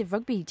competitive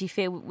rugby do you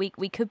feel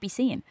we could be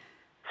seeing?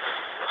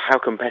 how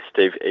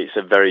competitive, it's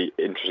a very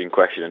interesting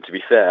question, and to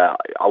be fair,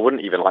 I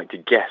wouldn't even like to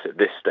guess at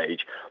this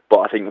stage, but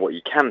I think what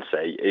you can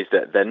say is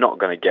that they're not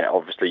going to get,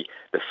 obviously,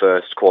 the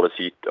first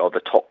quality or the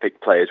top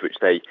pick players which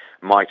they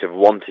might have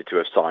wanted to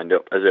have signed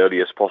up as early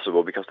as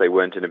possible because they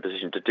weren't in a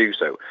position to do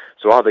so.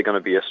 So are they going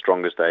to be as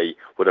strong as they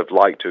would have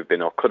liked to have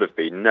been or could have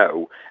been?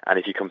 No. And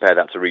if you compare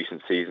that to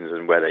recent seasons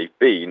and where they've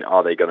been,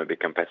 are they going to be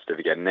competitive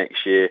again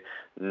next year?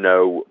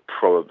 No,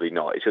 probably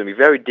not. It's going to be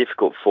very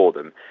difficult for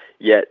them.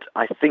 Yet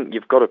I think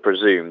you've got to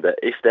presume that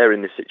if they're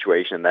in this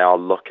situation and they are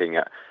looking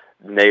at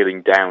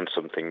nailing down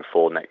something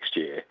for next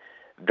year,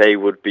 they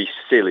would be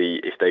silly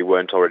if they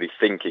weren't already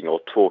thinking or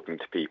talking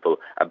to people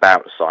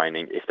about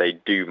signing if they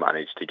do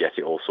manage to get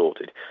it all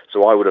sorted.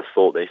 So I would have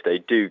thought that if they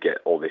do get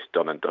all this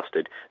done and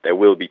dusted, there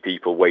will be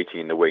people waiting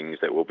in the wings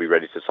that will be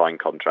ready to sign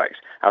contracts.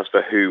 As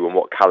for who and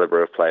what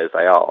calibre of players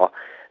they are,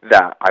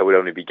 that I would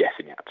only be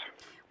guessing at.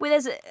 Well,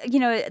 there's,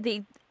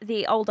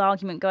 the old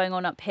argument going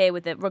on up here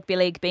with the rugby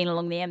league being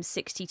along the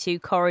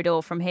M62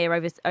 corridor from here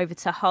over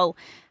to Hull,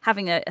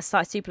 having a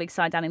Super League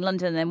side down in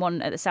London and then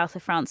one at the south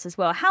of France as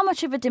well. How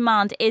much of a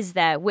demand is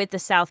there with the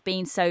south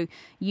being so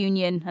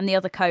union and the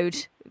other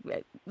code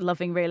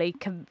loving really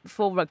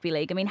for rugby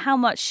league? I mean, how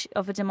much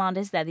of a demand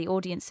is there, the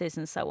audiences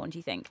and so on, do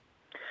you think?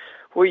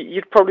 Well,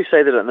 you'd probably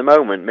say that at the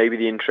moment, maybe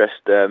the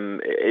interest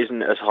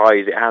isn't as high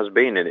as it has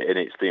been in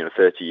its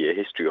 30-year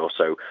history or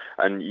so.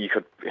 And you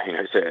could,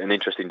 it's an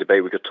interesting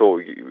debate. We could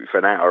talk for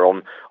an hour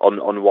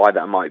on why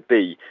that might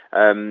be.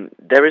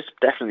 There is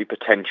definitely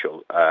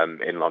potential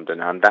in London,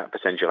 and that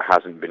potential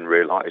hasn't been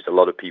realised. A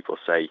lot of people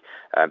say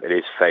it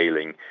is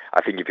failing.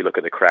 I think if you look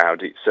at the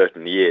crowd, it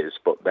certainly is,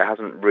 but there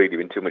hasn't really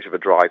been too much of a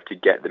drive to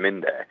get them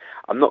in there.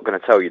 I'm not going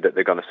to tell you that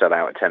they're going to sell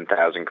out a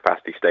 10,000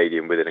 capacity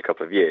stadium within a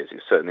couple of years.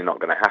 It's certainly not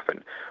going to happen.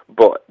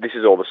 But this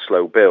is all a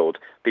slow build.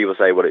 People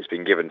say, well, it's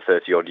been given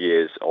 30-odd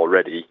years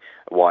already.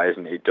 Why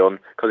isn't it done?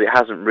 Because it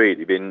hasn't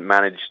really been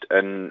managed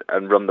and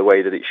run the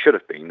way that it should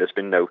have been. There's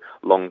been no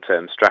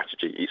long-term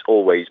strategy. It's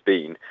always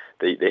been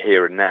the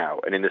here and now.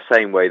 And in the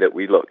same way that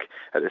we look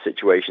at the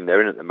situation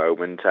they're in at the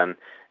moment, and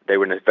they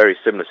were in a very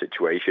similar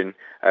situation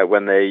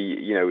when they,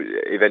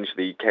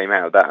 eventually came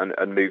out of that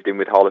and moved in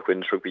with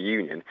Harlequins Rugby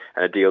Union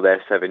and a deal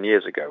there 7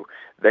 years ago.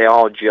 They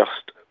are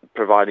just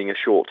providing a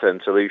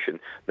short-term solution.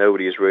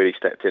 Nobody has really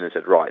stepped in and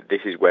said, right, this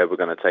is where we're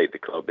going to take the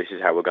club, this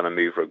is how we're going to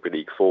move rugby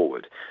league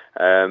forward.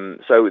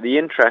 So the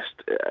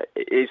interest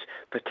is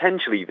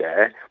potentially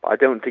there, but I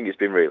don't think it's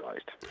been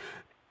realised.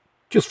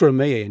 Just from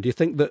me, Ian, do you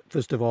think that,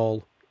 first of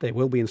all, they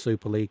will be in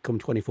Super League come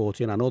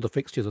 2014? I know the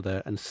fixtures are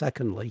there. And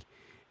secondly,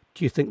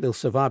 do you think they'll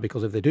survive?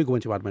 Because if they do go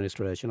into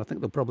administration, I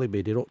think they'll probably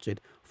be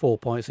deducted 4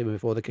 points even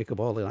before they kick a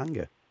ball in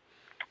anger.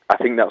 I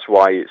think that's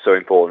why it's so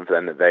important for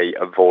them that they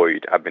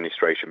avoid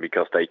administration,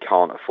 because they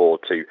can't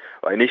afford to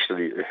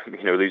initially,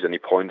 lose any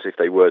points if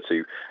they were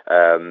to,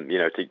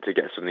 to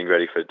get something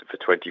ready for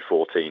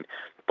 2014.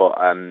 But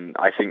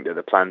I think that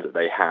the plans that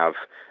they have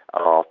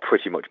are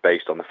pretty much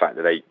based on the fact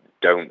that they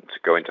don't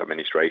go into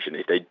administration.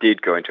 If they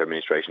did go into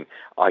administration,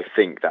 I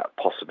think that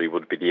possibly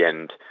would be the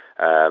end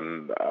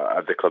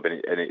of the club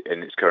in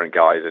its current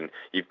guise, and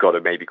you've got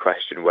to maybe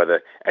question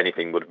whether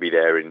anything would be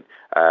there in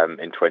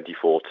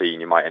 2014.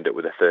 You might end up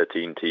with a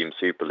 13-team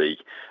Super League.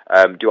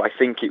 Do I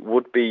think it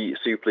would be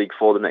Super League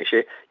for them next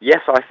year?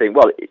 Yes, I think.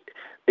 Well,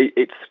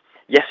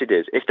 yes, it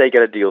is. If they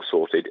get a deal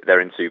sorted, they're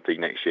in Super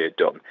League next year,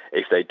 done.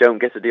 If they don't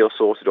get a deal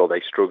sorted, or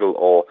they struggle,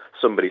 or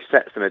somebody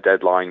sets them a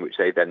deadline which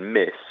they then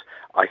miss,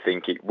 I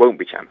think it won't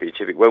be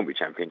Championship, it won't be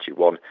Championship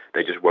 1,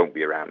 they just won't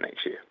be around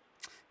next year.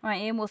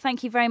 Right, Ian, well,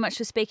 thank you very much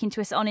for speaking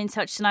to us on In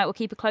Touch tonight. We'll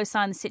keep a close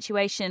eye on the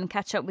situation and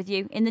catch up with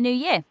you in the new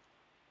year.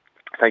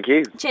 Thank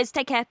you. Cheers,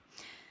 take care.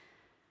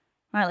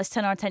 Right, let's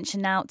turn our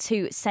attention now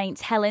to St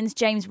Helens.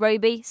 James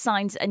Roby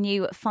signs a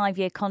new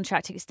 5-year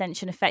contract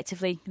extension,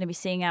 effectively going to be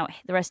seeing out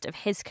the rest of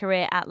his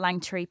career at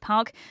Langtree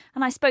Park.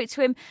 And I spoke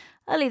to him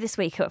earlier this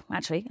week, or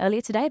actually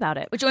earlier today about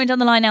it. We're joined on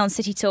the line now on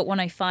City Talk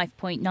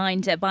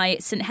 105.9 by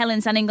St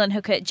Helens and England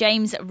hooker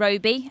James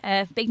Roby.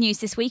 Big news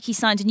this week, he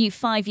signed a new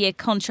 5-year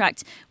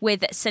contract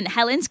with St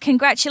Helens.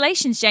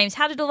 Congratulations, James.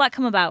 How did all that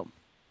come about?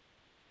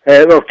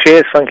 Well,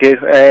 cheers, thank you.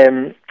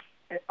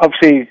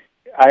 Obviously,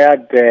 I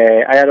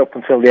had up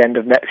until the end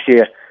of next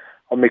year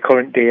on my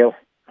current deal,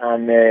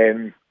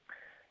 and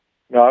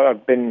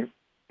I've been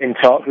in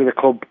talks with the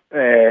club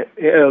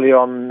early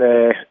on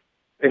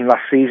in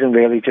last season,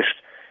 really, just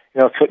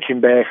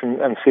touching base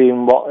and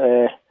seeing what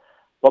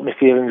my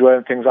feelings were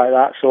and things like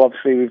that. So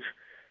obviously we've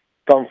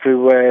gone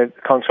through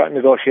contract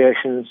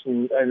negotiations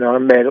and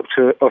I'm made up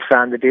to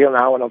sign the deal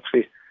now. And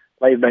obviously,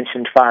 like you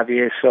mentioned, 5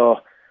 years, so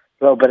a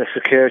little bit of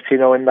security,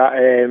 knowing that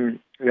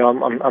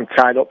I'm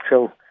tied up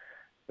till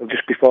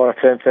just before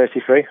I turn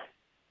 33.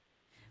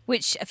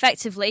 Which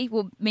effectively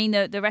will mean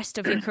that the rest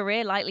of your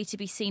career likely to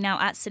be seen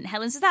out at St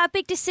Helens. Is that a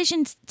big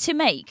decision to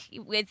make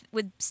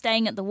with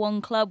staying at the one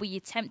club? Were you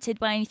tempted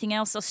by anything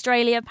else?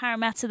 Australia,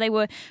 Parramatta, they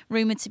were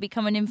rumoured to be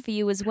coming in for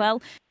you as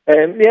well.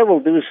 Yeah, well,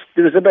 there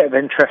was a bit of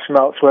interest from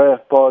elsewhere,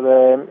 but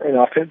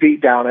I think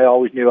deep down I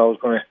always knew I was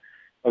going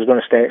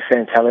to stay at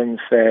St Helens.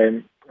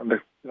 And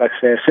like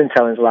I say, St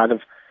Helens lad.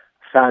 I've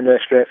signed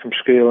there straight from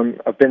school, and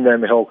I've been there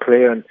my whole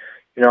career. And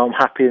I'm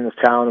happy in the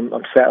town.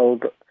 I'm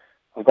settled.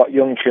 I've got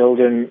young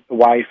children, a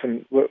wife,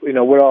 and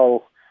we're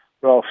all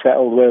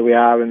settled where we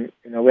are, and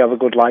we have a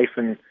good life,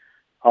 and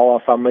all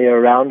our family are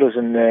around us,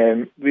 and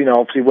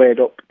obviously weighed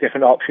up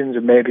different options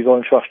and maybe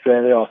going to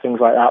Australia or things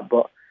like that.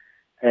 But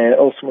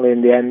ultimately,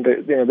 in the end,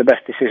 the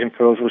best decision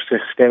for us was to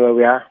stay where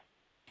we are.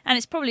 And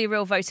it's probably a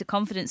real vote of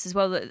confidence as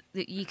well that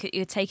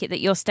you take it that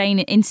you're staying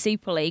in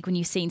Super League when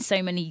you've seen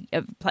so many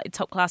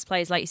top class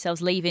players like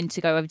yourselves leaving to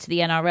go over to the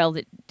NRL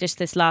that just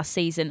this last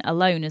season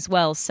alone as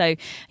well. So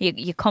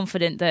you're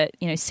confident that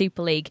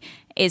Super League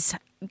is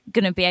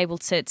going to be able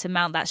to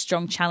mount that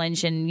strong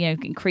challenge and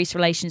increase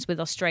relations with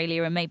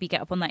Australia and maybe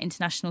get up on that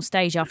international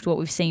stage after what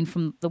we've seen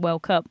from the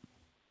World Cup.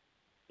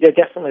 Yeah,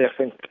 definitely. I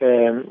think,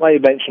 like you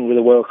mentioned with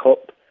the World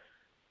Cup,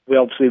 we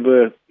obviously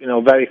were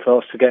very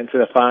close to getting to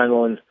the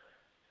final, and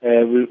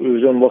we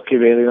was unlucky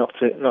really not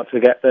to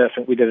get there. I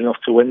think we did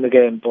enough to win the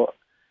game, but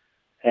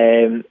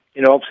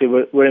obviously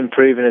we're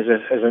improving as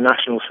a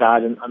national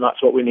side, and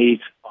that's what we need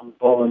on the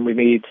ball, and we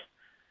need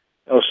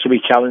us to be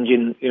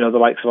challenging the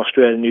likes of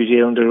Australia and New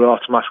Zealand, who are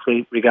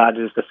automatically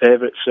regarded as the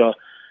favourites. So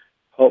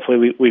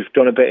hopefully we've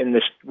done a bit in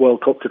this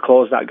World Cup to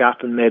close that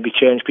gap and maybe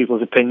change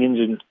people's opinions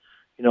and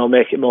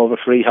make it more of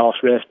a free horse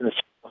race than a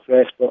two-horse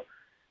race. But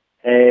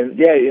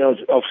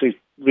obviously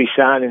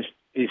re-signing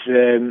is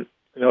staying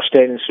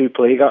in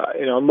Super League.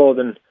 I'm more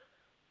than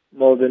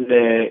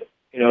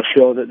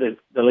sure that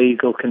the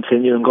league will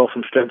continue and go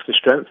from strength to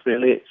strength.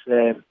 Really, it's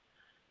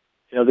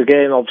the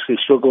game obviously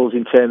struggles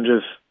in terms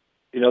of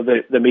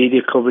the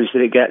media coverage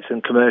that it gets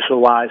and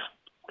commercial wise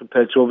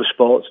compared to other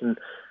sports. And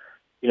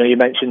you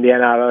mentioned the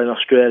NRL in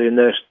Australia,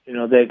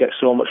 and they get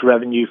so much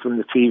revenue from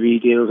the TV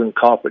deals and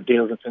corporate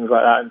deals and things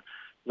like that. And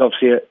there's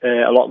obviously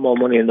a lot more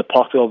money in the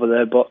pot over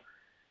there. But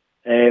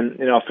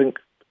I think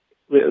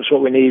that's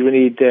what we need. We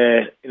need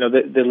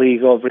the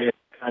league over here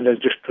kind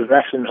of just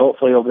progress, and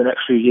hopefully over the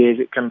next few years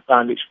it can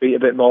find its feet a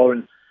bit more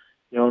and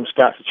and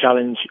start to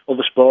challenge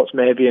other sports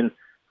maybe, and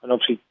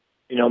obviously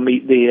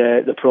meet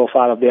the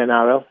profile of the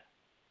NRL.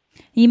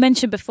 You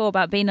mentioned before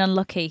about being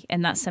unlucky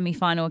in that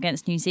semi-final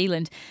against New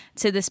Zealand.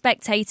 To the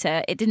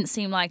spectator, it didn't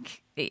seem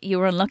like you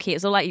were unlucky. It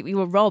was all like you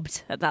were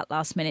robbed at that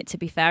last minute, to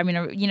be fair. I mean,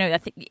 I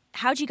think,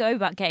 how do you go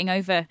about getting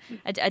over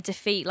a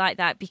defeat like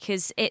that?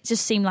 Because it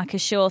just seemed like a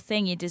sure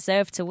thing. You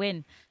deserved to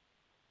win.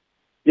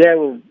 Yeah,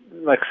 well,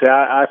 like I say,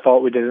 I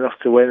thought we did enough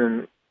to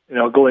win,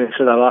 and going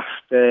into the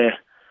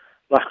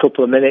last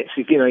couple of minutes,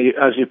 as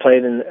you're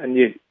playing and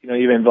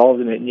you're involved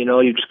in it, and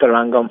you've just got to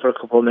hang on for a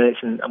couple of minutes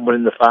and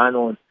win the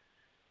final. And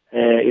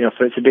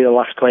for it to be the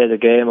last play of the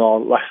game or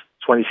last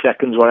 20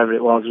 seconds, whatever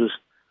it was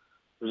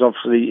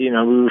obviously, we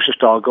were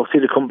just all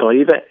gutted. I couldn't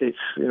believe it. It's,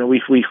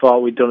 we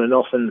thought we'd done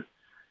enough, and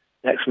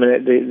next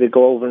minute they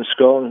go over and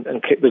score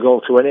and kick the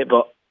goal to win it.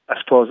 But I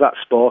suppose that's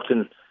sport,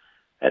 and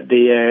at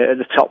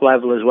the top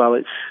level as well,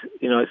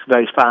 it's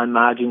very fine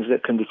margins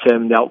that can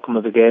determine the outcome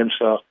of the game.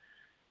 So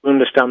we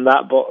understand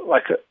that, but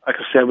like I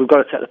said, we've got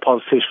to take the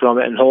positives from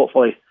it, and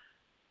hopefully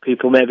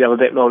people maybe have a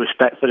bit more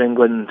respect for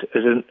England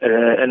as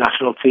a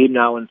national team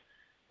now, and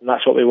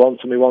that's what we want.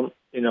 And we want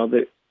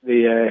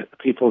the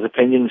people's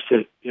opinions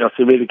to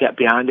really get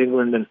behind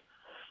England, and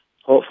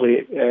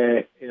hopefully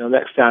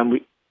next time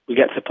we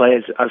get to play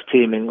as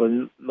Team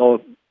England, more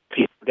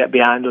people get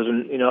behind us,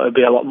 and it'll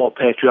be a lot more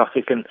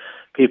patriotic, and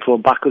people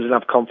will back us and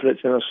have confidence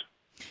in us.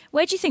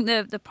 Where do you think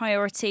the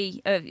priority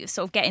of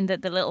sort of getting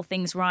the little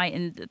things right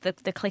and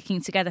the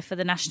clicking together for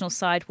the national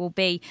side will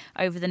be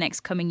over the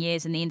next coming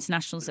years and the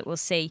internationals that we'll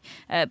see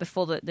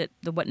before the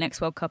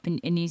next World Cup in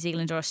New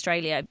Zealand or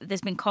Australia?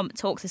 There's been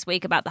talks this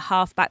week about the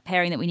half-back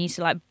pairing, that we need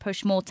to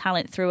push more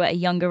talent through at a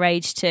younger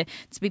age to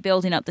be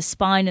building up the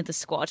spine of the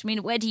squad. I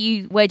mean, where do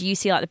you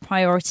see the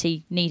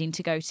priority needing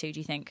to go to, do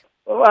you think?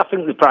 Well, I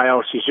think the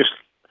priority is just,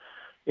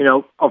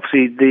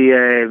 obviously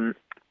the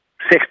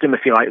system, if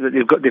you like,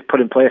 that they've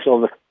put in place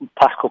over the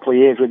past couple of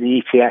years with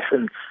the ETS,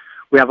 and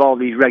we have all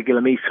these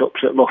regular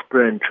meetups at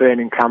Loughborough and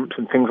training camps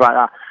and things like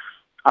that.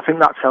 I think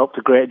that's helped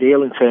a great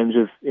deal in terms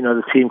of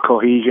the team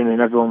cohesion,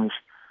 and everyone's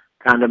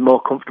kind of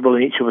more comfortable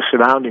in each other's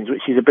surroundings,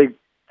 which is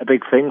a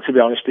big thing, to be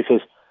honest,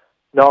 because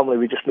normally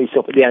we just meet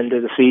up at the end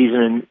of the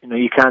season and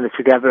you're kind of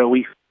together a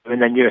week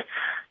and then you're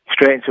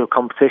straight into a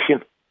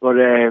competition. But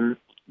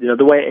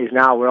the way it is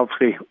now, we're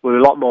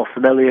a lot more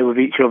familiar with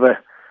each other.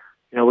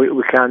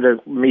 We kind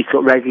of meet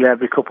up regularly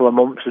every couple of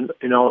months, and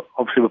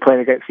obviously we're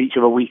playing against each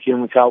other week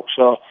in, week out.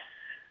 So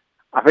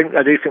I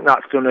do think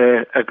that's done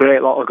a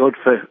great lot of good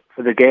for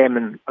the game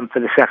and for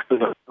the sector.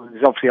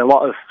 There's obviously a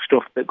lot of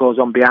stuff that goes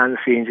on behind the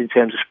scenes in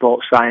terms of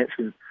sports science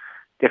and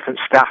different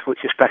staff which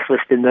are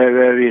specialists in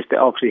their areas that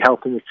are obviously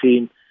helping the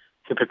team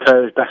to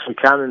prepare as best we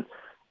can. And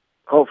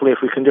hopefully, if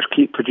we can just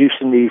keep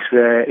producing these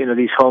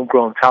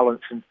homegrown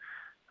talents and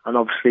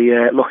obviously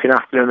looking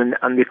after them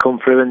and they come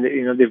through and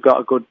they've got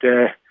a good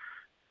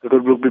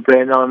rugby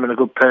brain on them and a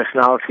good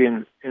personality,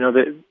 and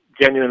that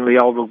genuinely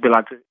all rugby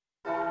lads.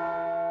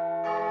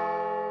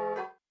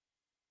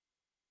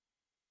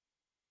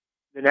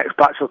 The next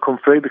batch will come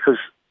through because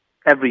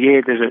every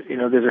year there's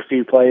a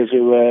few players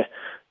who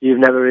you've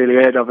never really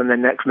heard of, and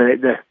then next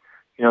minute the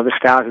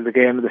stars of the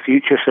game of the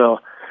future. So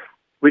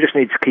we just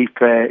need to keep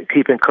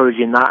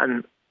encouraging that,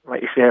 and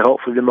like you say,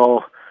 hopefully the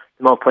more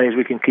players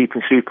we can keep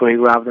in Super League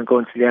rather than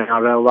going to the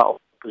NRL, that'll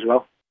help as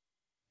well.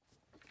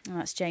 Oh,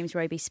 that's James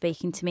Roby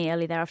speaking to me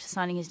earlier there after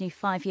signing his new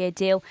 5-year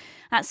deal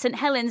at St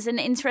Helens. And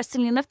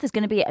interestingly enough, there's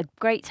going to be a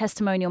great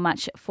testimonial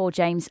match for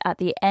James at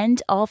the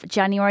end of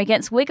January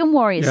against Wigan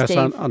Warriors, yes,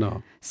 Steve. I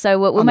know. So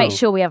we'll make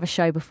sure we have a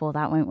show before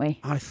that, won't we?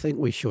 I think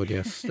we should,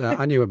 yes.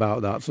 I knew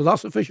about that. So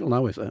that's official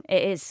now, is it?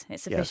 It is.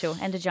 It's official.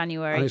 Yes. End of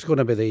January. And it's going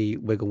to be the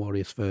Wigan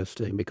Warriors' first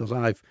team, because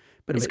I've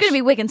been It's going to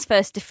be Wigan's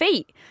first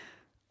defeat.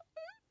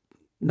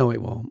 No,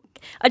 it won't.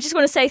 I just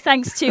want to say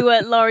thanks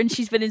to Lauren.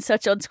 She's been in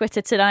touch on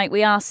Twitter tonight.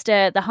 We asked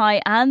the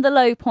high and the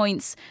low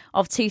points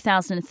of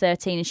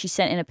 2013, and she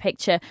sent in a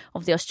picture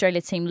of the Australia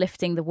team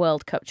lifting the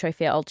World Cup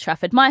trophy at Old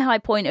Trafford. My high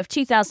point of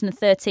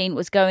 2013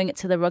 was going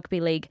to the Rugby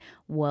League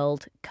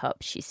World Cup,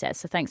 she says.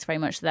 So thanks very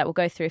much for that. We'll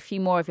go through a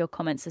few more of your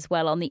comments as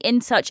well on the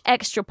In Touch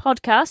Extra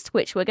podcast,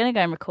 which we're going to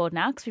go and record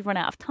now because we've run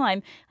out of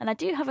time. And I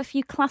do have a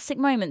few classic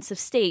moments of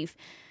Steve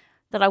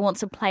that I want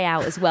to play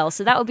out as well.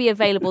 So that will be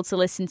available to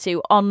listen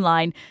to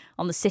online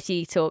on the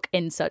City Talk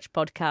In Such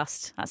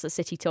podcast. That's at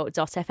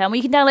citytalk.fm.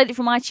 You can download it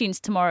from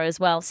iTunes tomorrow as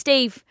well.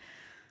 Steve,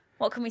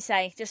 what can we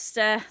say? Just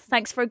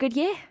thanks for a good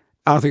year.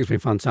 I think it's been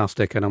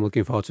fantastic, and I'm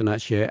looking forward to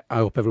next year. I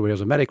hope everybody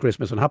has a Merry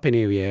Christmas and Happy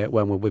New Year,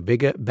 when we'll be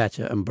bigger,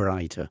 better and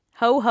brighter.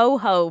 Ho, ho,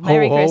 ho.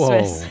 Merry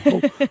Christmas. Ho,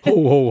 ho,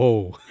 ho,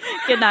 ho.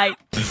 Good night.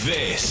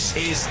 This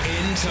is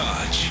In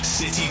Touch,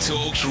 City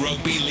Talk's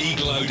Rugby League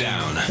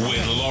Lowdown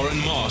with Lauren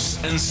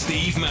Moss and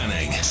Steve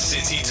Manning.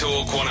 City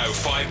Talk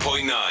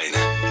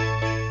 105.9.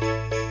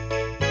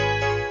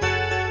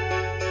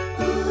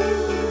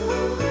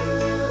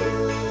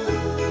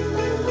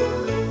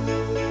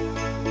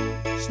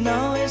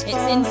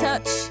 It's In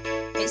Touch.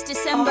 It's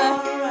December.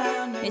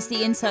 It's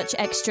the In Touch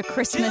Extra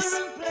Christmas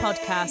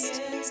podcast.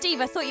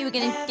 Steve, I thought you were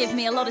going to give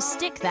me a lot of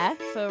stick there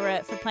for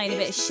playing a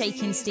bit of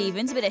Shakin'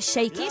 Stevens, a bit of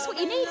shaky. It's what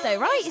you need, though,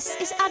 right?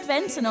 It's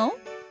Advent and all.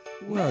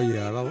 Well,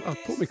 yeah, I'll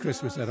put my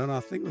Christmas head on. I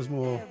think there's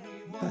more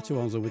better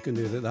ones that we can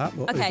do than that.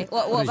 But okay,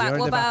 what about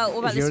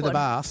this one?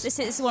 This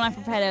is the one I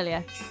prepared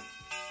earlier.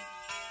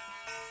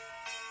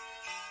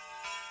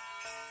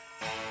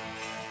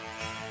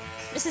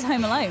 This is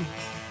Home Alone.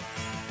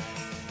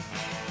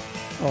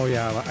 Oh,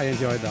 yeah, I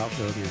enjoyed that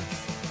film, yeah.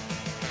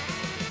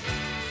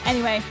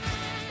 Anyway,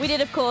 we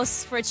did, of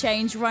course, for a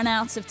change, run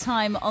out of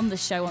time on the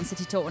show on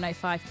City Talk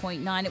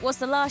 105.9. It was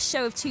the last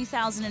show of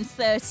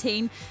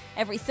 2013.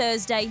 Every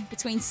Thursday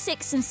between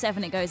 6 and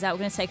 7 it goes out. We're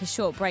going to take a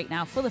short break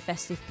now for the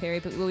festive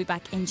period, but we'll be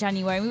back in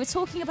January. We were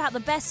talking about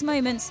the best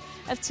moments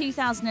of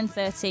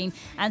 2013.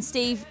 And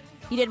Steve,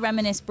 you did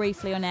reminisce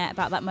briefly on air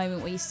about that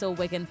moment where you saw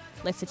Wigan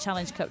lift the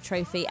Challenge Cup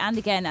trophy, and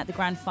again at the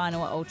grand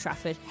final at Old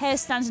Trafford. Hair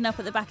standing up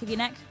at the back of your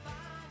neck?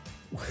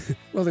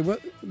 Well,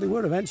 they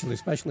were eventually,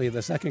 especially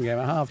the second game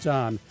at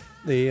half-time.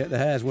 The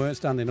hairs weren't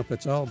standing up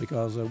at all,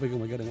 because Wigan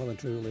were getting well and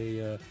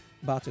truly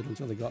battered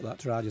until they got that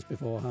try just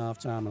before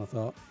half-time. And I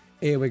thought,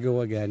 here we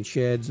go again,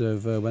 shades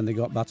of when they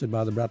got battered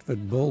by the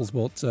Bradford Bulls.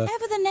 But ever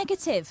the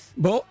negative.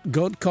 But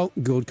good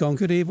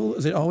conquered evil,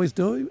 as it always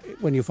do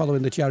when you're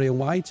following the cherry and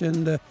white.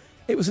 And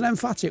it was an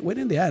emphatic win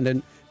in the end.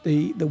 And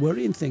the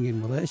worrying thing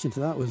in relation to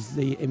that was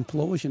the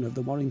implosion of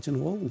the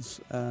Warrington Wolves,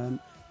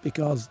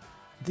 because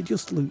they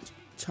just looked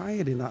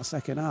tired in that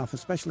second half,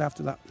 especially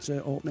after that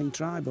opening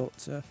try.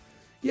 But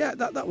yeah,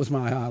 that was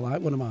my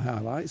highlight, one of my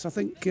highlights. I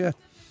think the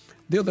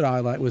other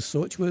highlight was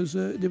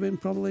doing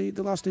probably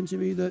the last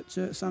interview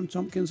that Sam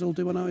Tompkins will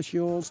do on our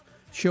shows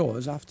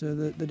after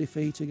the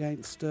defeat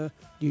against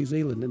New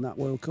Zealand in that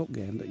World Cup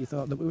game that you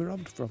thought that we were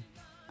robbed from.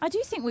 I do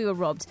think we were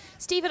robbed.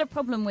 Steve had a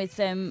problem with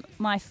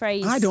my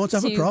phrase. I don't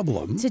have a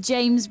problem. To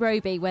James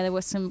Roby, where there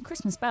were some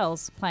Christmas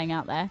bells playing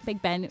out there.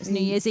 Big Ben, it was New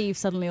Year's Eve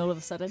suddenly all of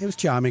a sudden. He was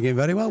chiming in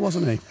very well,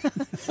 wasn't he?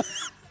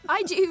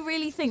 I do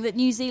really think that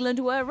New Zealand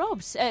were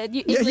robbed.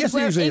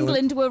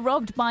 England were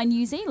robbed by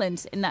New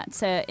Zealand in that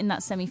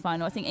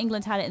semi-final. I think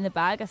England had it in the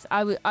bag.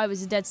 I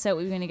was a dead cert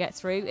we were going to get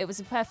through. It was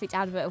a perfect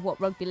advert of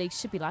what rugby league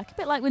should be like. A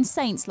bit like when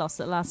Saints lost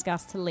at last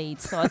gasp to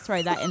Leeds. So I'd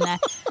throw that in there.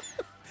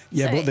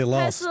 Yeah, so, but they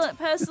lost.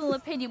 Personal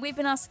opinion. We've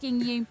been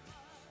asking you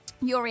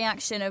your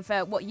reaction of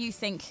what you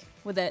think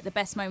were the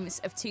best moments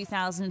of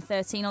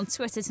 2013 on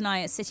Twitter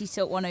tonight at City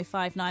Talk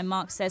 105.9.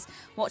 Mark says,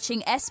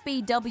 watching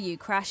SBW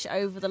crash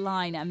over the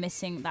line and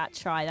missing that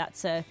try.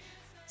 That's a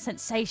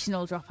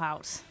sensational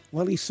dropout.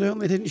 Well, he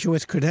certainly didn't show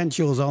his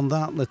credentials on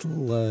that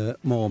little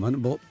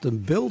moment, but the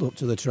build-up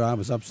to the try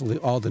was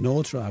the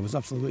no try was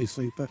absolutely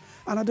super.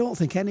 And I don't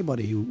think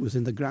anybody who was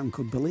in the ground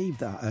could believe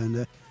that.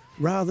 And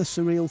rather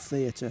surreal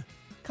theatre.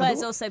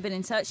 Claire's also been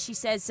in touch. She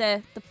says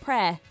the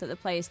prayer that the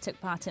players took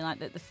part in, like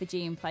the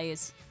Fijian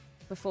players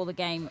before the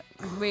game,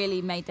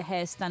 really made the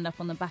hair stand up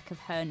on the back of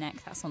her neck.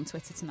 That's on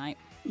Twitter tonight.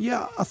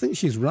 Yeah, I think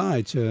she's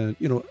right.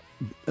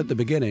 At the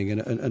beginning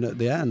and at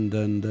the end,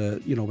 and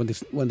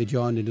when they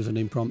joined in as an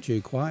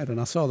impromptu choir, and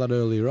I saw that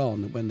earlier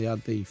on when they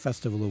had the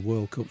Festival of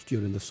World Cups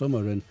during the summer,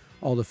 and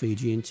all the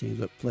Fijian teams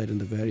that played in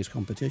the various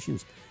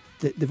competitions.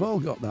 They've all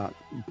got that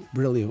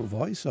brilliant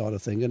voice sort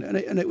of thing, and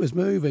it was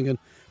moving. And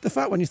the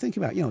fact, when you think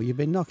about it, you've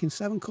been knocking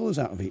 7 colours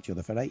out of each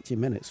other for 80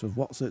 minutes of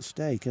what's at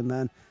stake, and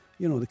then,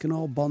 they can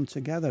all bond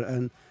together.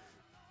 And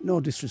no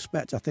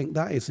disrespect, I think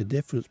that is the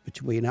difference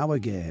between our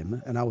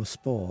game and our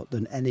sport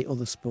than any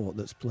other sport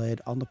that's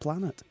played on the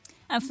planet.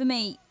 And for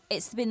me,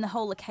 it's been the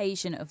whole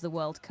occasion of the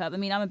World Cup. I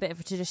mean, I'm a bit of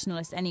a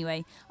traditionalist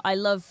anyway. I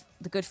love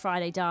the Good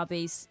Friday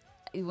derbies.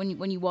 When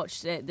you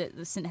watch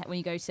when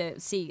you go to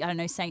see, I don't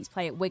know, Saints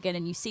play at Wigan,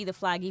 and you see the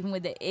flag even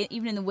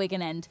in the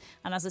Wigan end,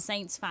 and as a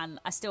Saints fan,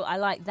 I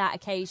like that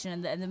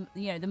occasion and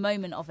the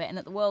moment of it. And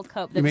at the World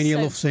Cup, you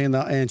love seeing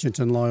that ancient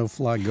and loyal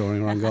flag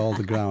going around all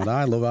the ground?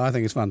 I love it. I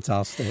think it's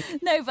fantastic.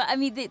 No, but I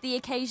mean the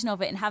occasion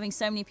of it, and having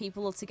so many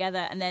people all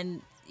together, and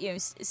then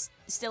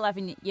still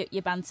having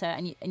your banter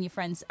and your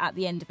friends at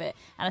the end of it.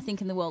 And I think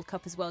in the World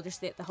Cup as well,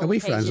 just the whole. Are we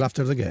occasion, friends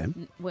after the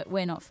game?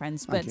 We're not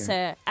friends, but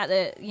at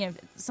the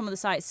some of the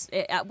sites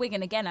at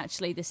Wigan again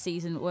actually this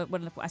season,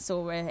 when I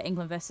saw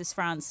England versus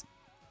France.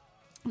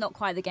 Not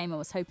quite the game I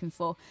was hoping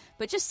for,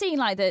 but just seeing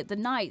like the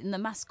night and the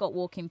mascot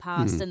walking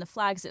past and the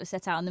flags that were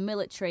set out and the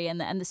military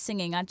and the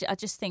singing, I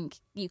just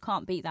think you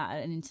can't beat that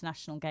at an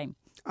international game.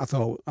 I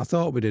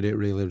thought we did it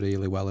really,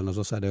 really well, and as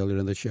I said earlier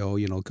in the show,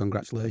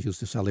 congratulations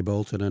to Sally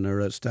Bolton and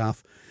her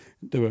staff.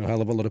 There were a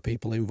hell of a lot of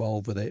people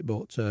involved with it,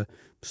 but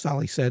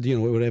Sally said, we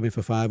were aiming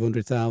for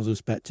 500,000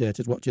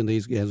 spectators watching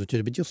these games, which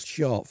would be just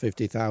short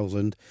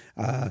 50,000.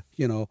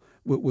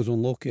 Was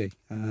unlucky,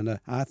 and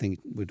I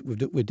think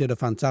we did a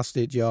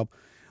fantastic job.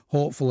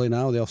 Hopefully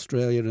now the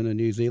Australia and the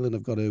New Zealand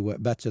have got to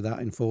better that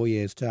in 4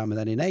 years' time. And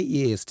then in 8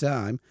 years'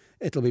 time,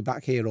 it'll be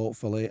back here,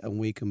 hopefully, and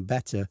we can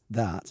better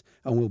that.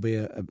 And we'll be,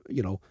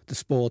 the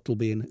sport will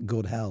be in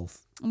good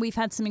health. We've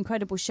had some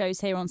incredible shows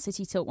here on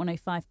City Talk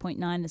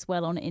 105.9 as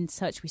well on In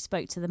Touch. We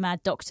spoke to the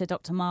Mad Doctor,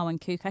 Dr. Marwan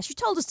Koukash, who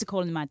told us to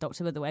call him the Mad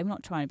Doctor, by the way. We're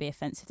not trying to be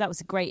offensive. That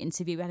was a great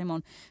interview. We had him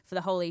on for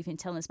the whole evening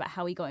telling us about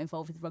how he got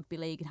involved with rugby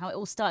league and how it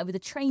all started with a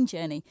train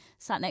journey.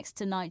 Sat next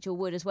to Nigel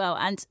Wood as well.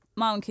 And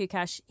Marwan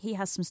Koukash, he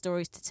has some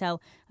stories to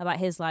tell about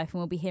his life, and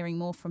we'll be hearing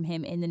more from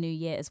him in the new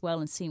year as well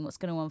and seeing what's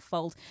going to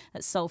unfold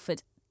at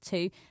Salford.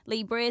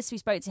 Lee Briers, we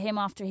spoke to him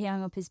after he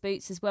hung up his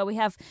boots as well. We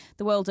have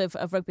the world of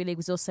rugby league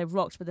was also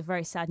rocked with the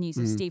very sad news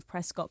of Steve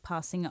Prescott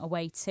passing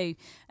away too.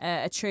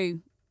 A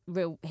true,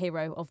 real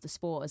hero of the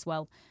sport as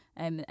well.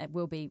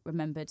 Will be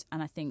remembered,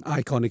 and I think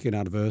iconic in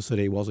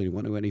adversity, wasn't he?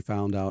 When he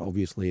found out,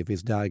 obviously, of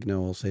his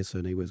diagnosis,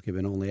 and he was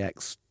given only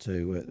X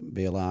to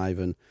be alive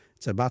and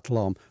to battle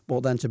on,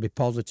 but then to be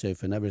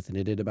positive and everything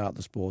he did about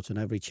the sport and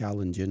every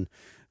challenge. And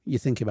you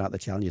think about the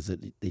challenges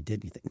that they did,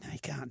 and you think, no, you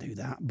can't do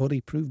that. But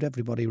he proved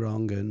everybody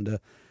wrong, and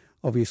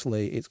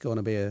obviously it's going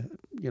to be a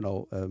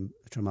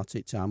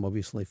traumatic time,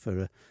 obviously,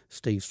 for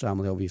Steve's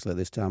family, obviously, at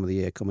this time of the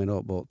year coming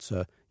up. But,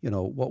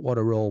 what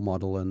a role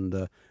model,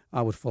 and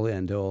I would fully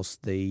endorse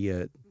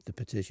the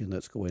petition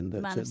that's going,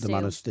 the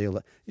Man of Steel.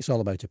 It's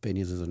all about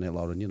opinions, isn't it,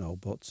 Lauren?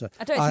 But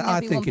I don't think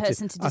there'd be one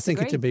person to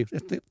disagree. I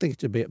think it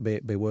to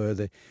be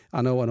worthy.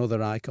 I know another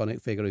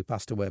iconic figure who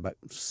passed away about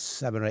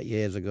 7 or 8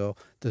 years ago.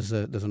 There's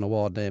an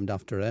award named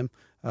after him,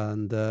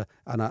 and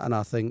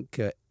I think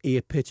he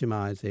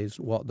epitomises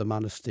what the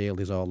Man of Steel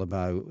is all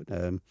about.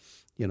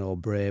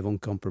 Brave,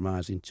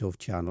 uncompromising, tough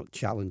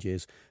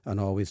challenges, and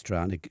always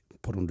trying to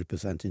put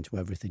 100% into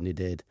everything he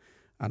did.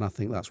 And I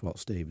think that's what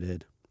Steve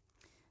did.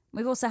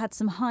 We've also had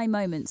some high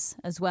moments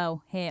as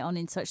well here on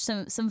In Touch.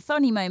 Some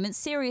funny moments,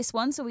 serious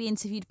ones. So we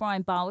interviewed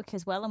Brian Barwick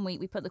as well, and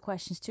we put the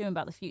questions to him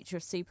about the future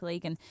of Super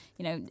League and,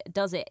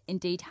 does it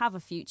indeed have a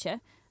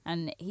future?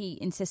 And he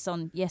insists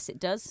on, yes, it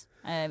does.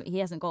 He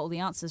hasn't got all the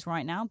answers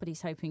right now, but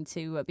he's hoping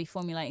to be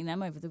formulating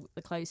them over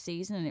the closed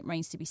season, and it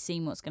remains to be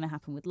seen what's going to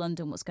happen with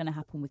London, what's going to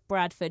happen with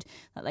Bradford.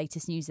 That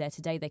latest news there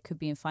today, they could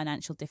be in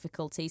financial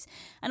difficulties.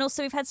 And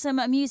also we've had some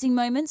amusing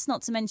moments,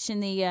 not to mention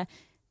the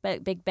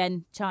Big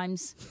Ben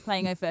chimes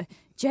playing over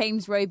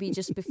James Roby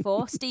just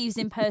before, Steve's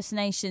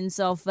impersonations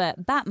of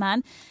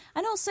Batman,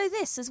 and also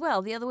this as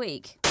well the other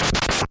week.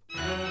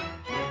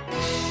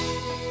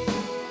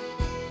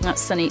 That's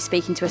Sonny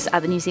speaking to us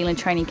at the New Zealand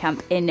training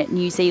camp in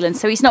New Zealand.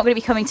 So he's not going to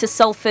be coming to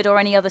Salford or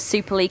any other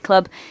Super League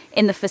club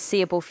in the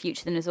foreseeable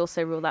future. Then has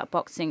also ruled out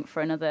boxing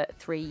for another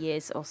 3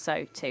 years or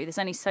so too. There's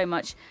only so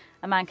much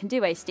a man can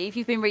do, Steve?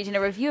 You've been reading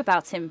a review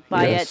about him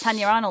by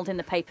Tanya Arnold in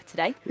the paper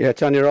today. Yeah,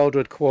 Tanya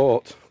Aldred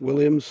quote,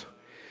 Williams,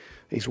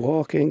 he's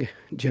walking,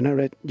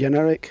 generic,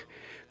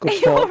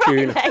 good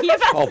fortune. Right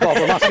Bob,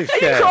 a massive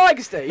scare. Are you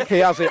crying, Steve? He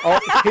has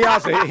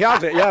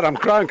it, yeah, I'm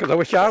crying because I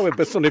wish I would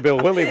be Sonny Bill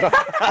Williams.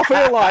 I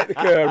feel like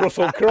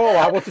Russell Crowe.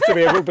 I wanted to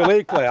be a rugby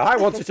league player. I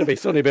wanted to be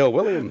Sonny Bill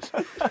Williams.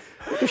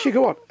 Does she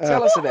go on?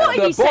 Tell us about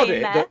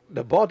it.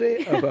 The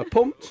body of a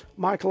pumped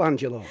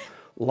Michelangelo,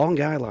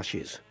 long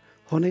eyelashes,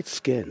 honeyed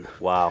skin.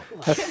 Wow.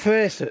 Her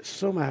face that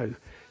somehow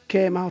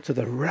came out of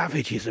the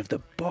ravages of the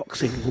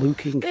boxing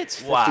looking. It's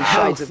 50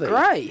 Shades of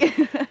Grey.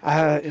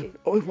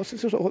 What's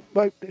this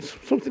about? It's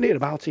something here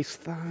about his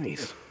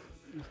thighs.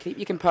 Keep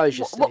your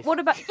composure, Steve. What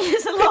about...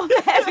 There's a lot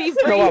of heavy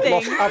breathing.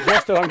 No, I've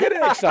lost it.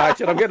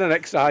 I'm getting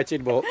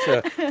excited, but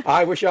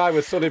I wish I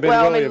was Sonny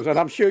Bill Williams, and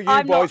I'm sure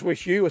you boys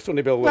wish you were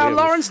Sonny Bill Williams.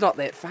 Well, Lauren's not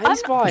that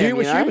fazed by him, you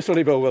wish you were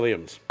Sonny Bill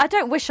Williams? I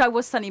don't wish I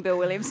was Sonny Bill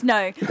Williams,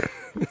 no.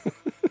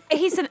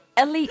 He's an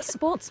elite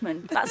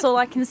sportsman. That's all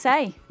I can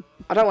say.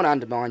 I don't want to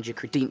undermine your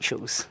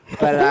credentials,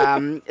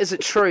 but is it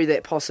true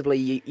that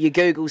possibly you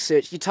Google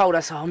search, you told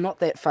us, I'm not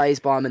that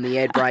fazed by him in the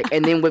ad break,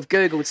 and then we've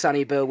Googled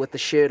Sonny Bill with the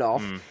shirt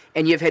off,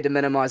 and you've had to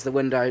minimise the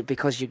window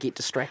because you get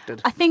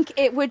distracted? I think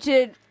it would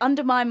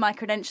undermine my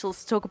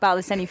credentials to talk about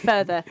this any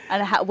further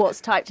and what's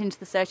typed into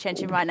the search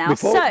engine right now.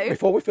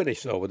 Before we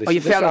finish, though, with this... Oh,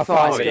 you found the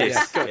thighs.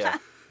 Yes, good. Yeah.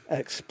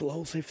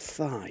 Explosive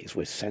thighs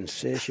with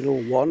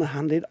sensational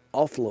one-handed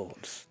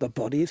offloads. The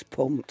body is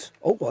pumped.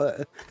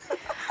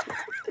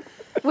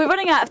 We're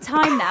running out of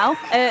time now,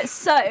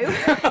 so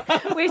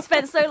we've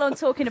spent so long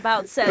talking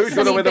about Sonny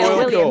Bill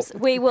Williams.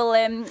 We will.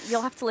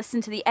 You'll have to listen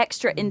to the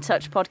extra In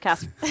Touch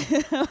podcast.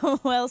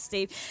 Well,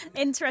 Steve,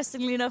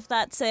 interestingly enough,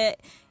 that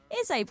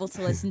is able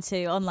to listen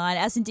to online,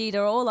 as indeed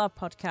are all our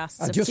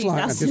podcasts. I'd just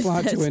like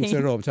to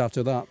interrupt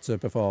after that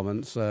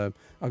performance. I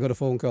got a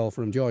phone call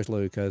from George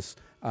Lucas,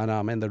 and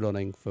I'm in the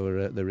running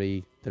for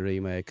the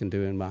remake and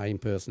doing my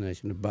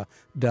impersonation of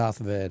Darth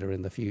Vader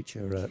in the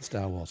future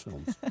Star Wars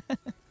films.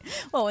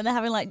 Well, when they're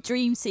having like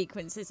dream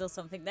sequences or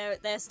something,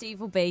 there Steve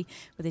will be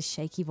with his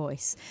shaky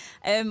voice.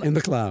 In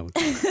the clouds.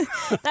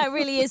 That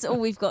really is all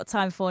we've got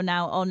time for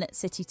now on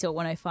City Talk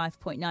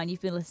 105.9.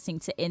 You've been listening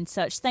to In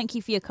Touch. Thank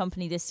you for your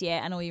company this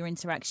year and all your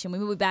interaction. We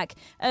will be back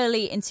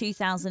early in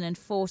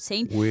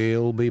 2014.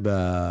 We'll be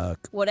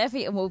back.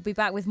 We'll be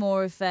back with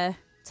more of...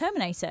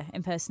 Terminator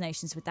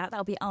impersonations with that.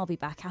 That'll be I'll Be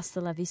Back.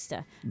 Hasta la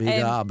vista.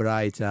 Bigger,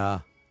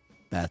 brighter,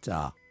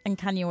 better. And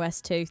Kanye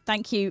West too.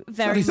 Thank you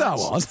very much. That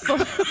was.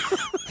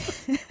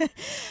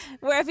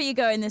 Wherever you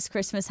go in this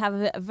Christmas, have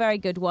a very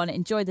good one.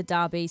 Enjoy the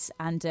derbies,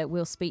 and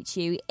we'll speak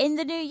to you in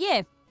the new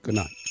year. Good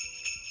night.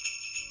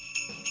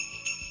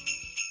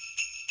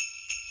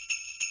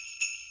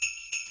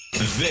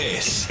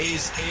 This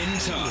is In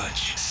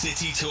Touch,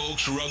 City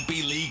Talk's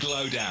Rugby League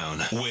Lowdown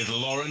with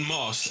Lauren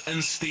Moss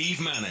and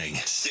Steve Manning.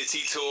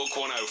 City Talk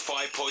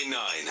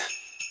 105.9.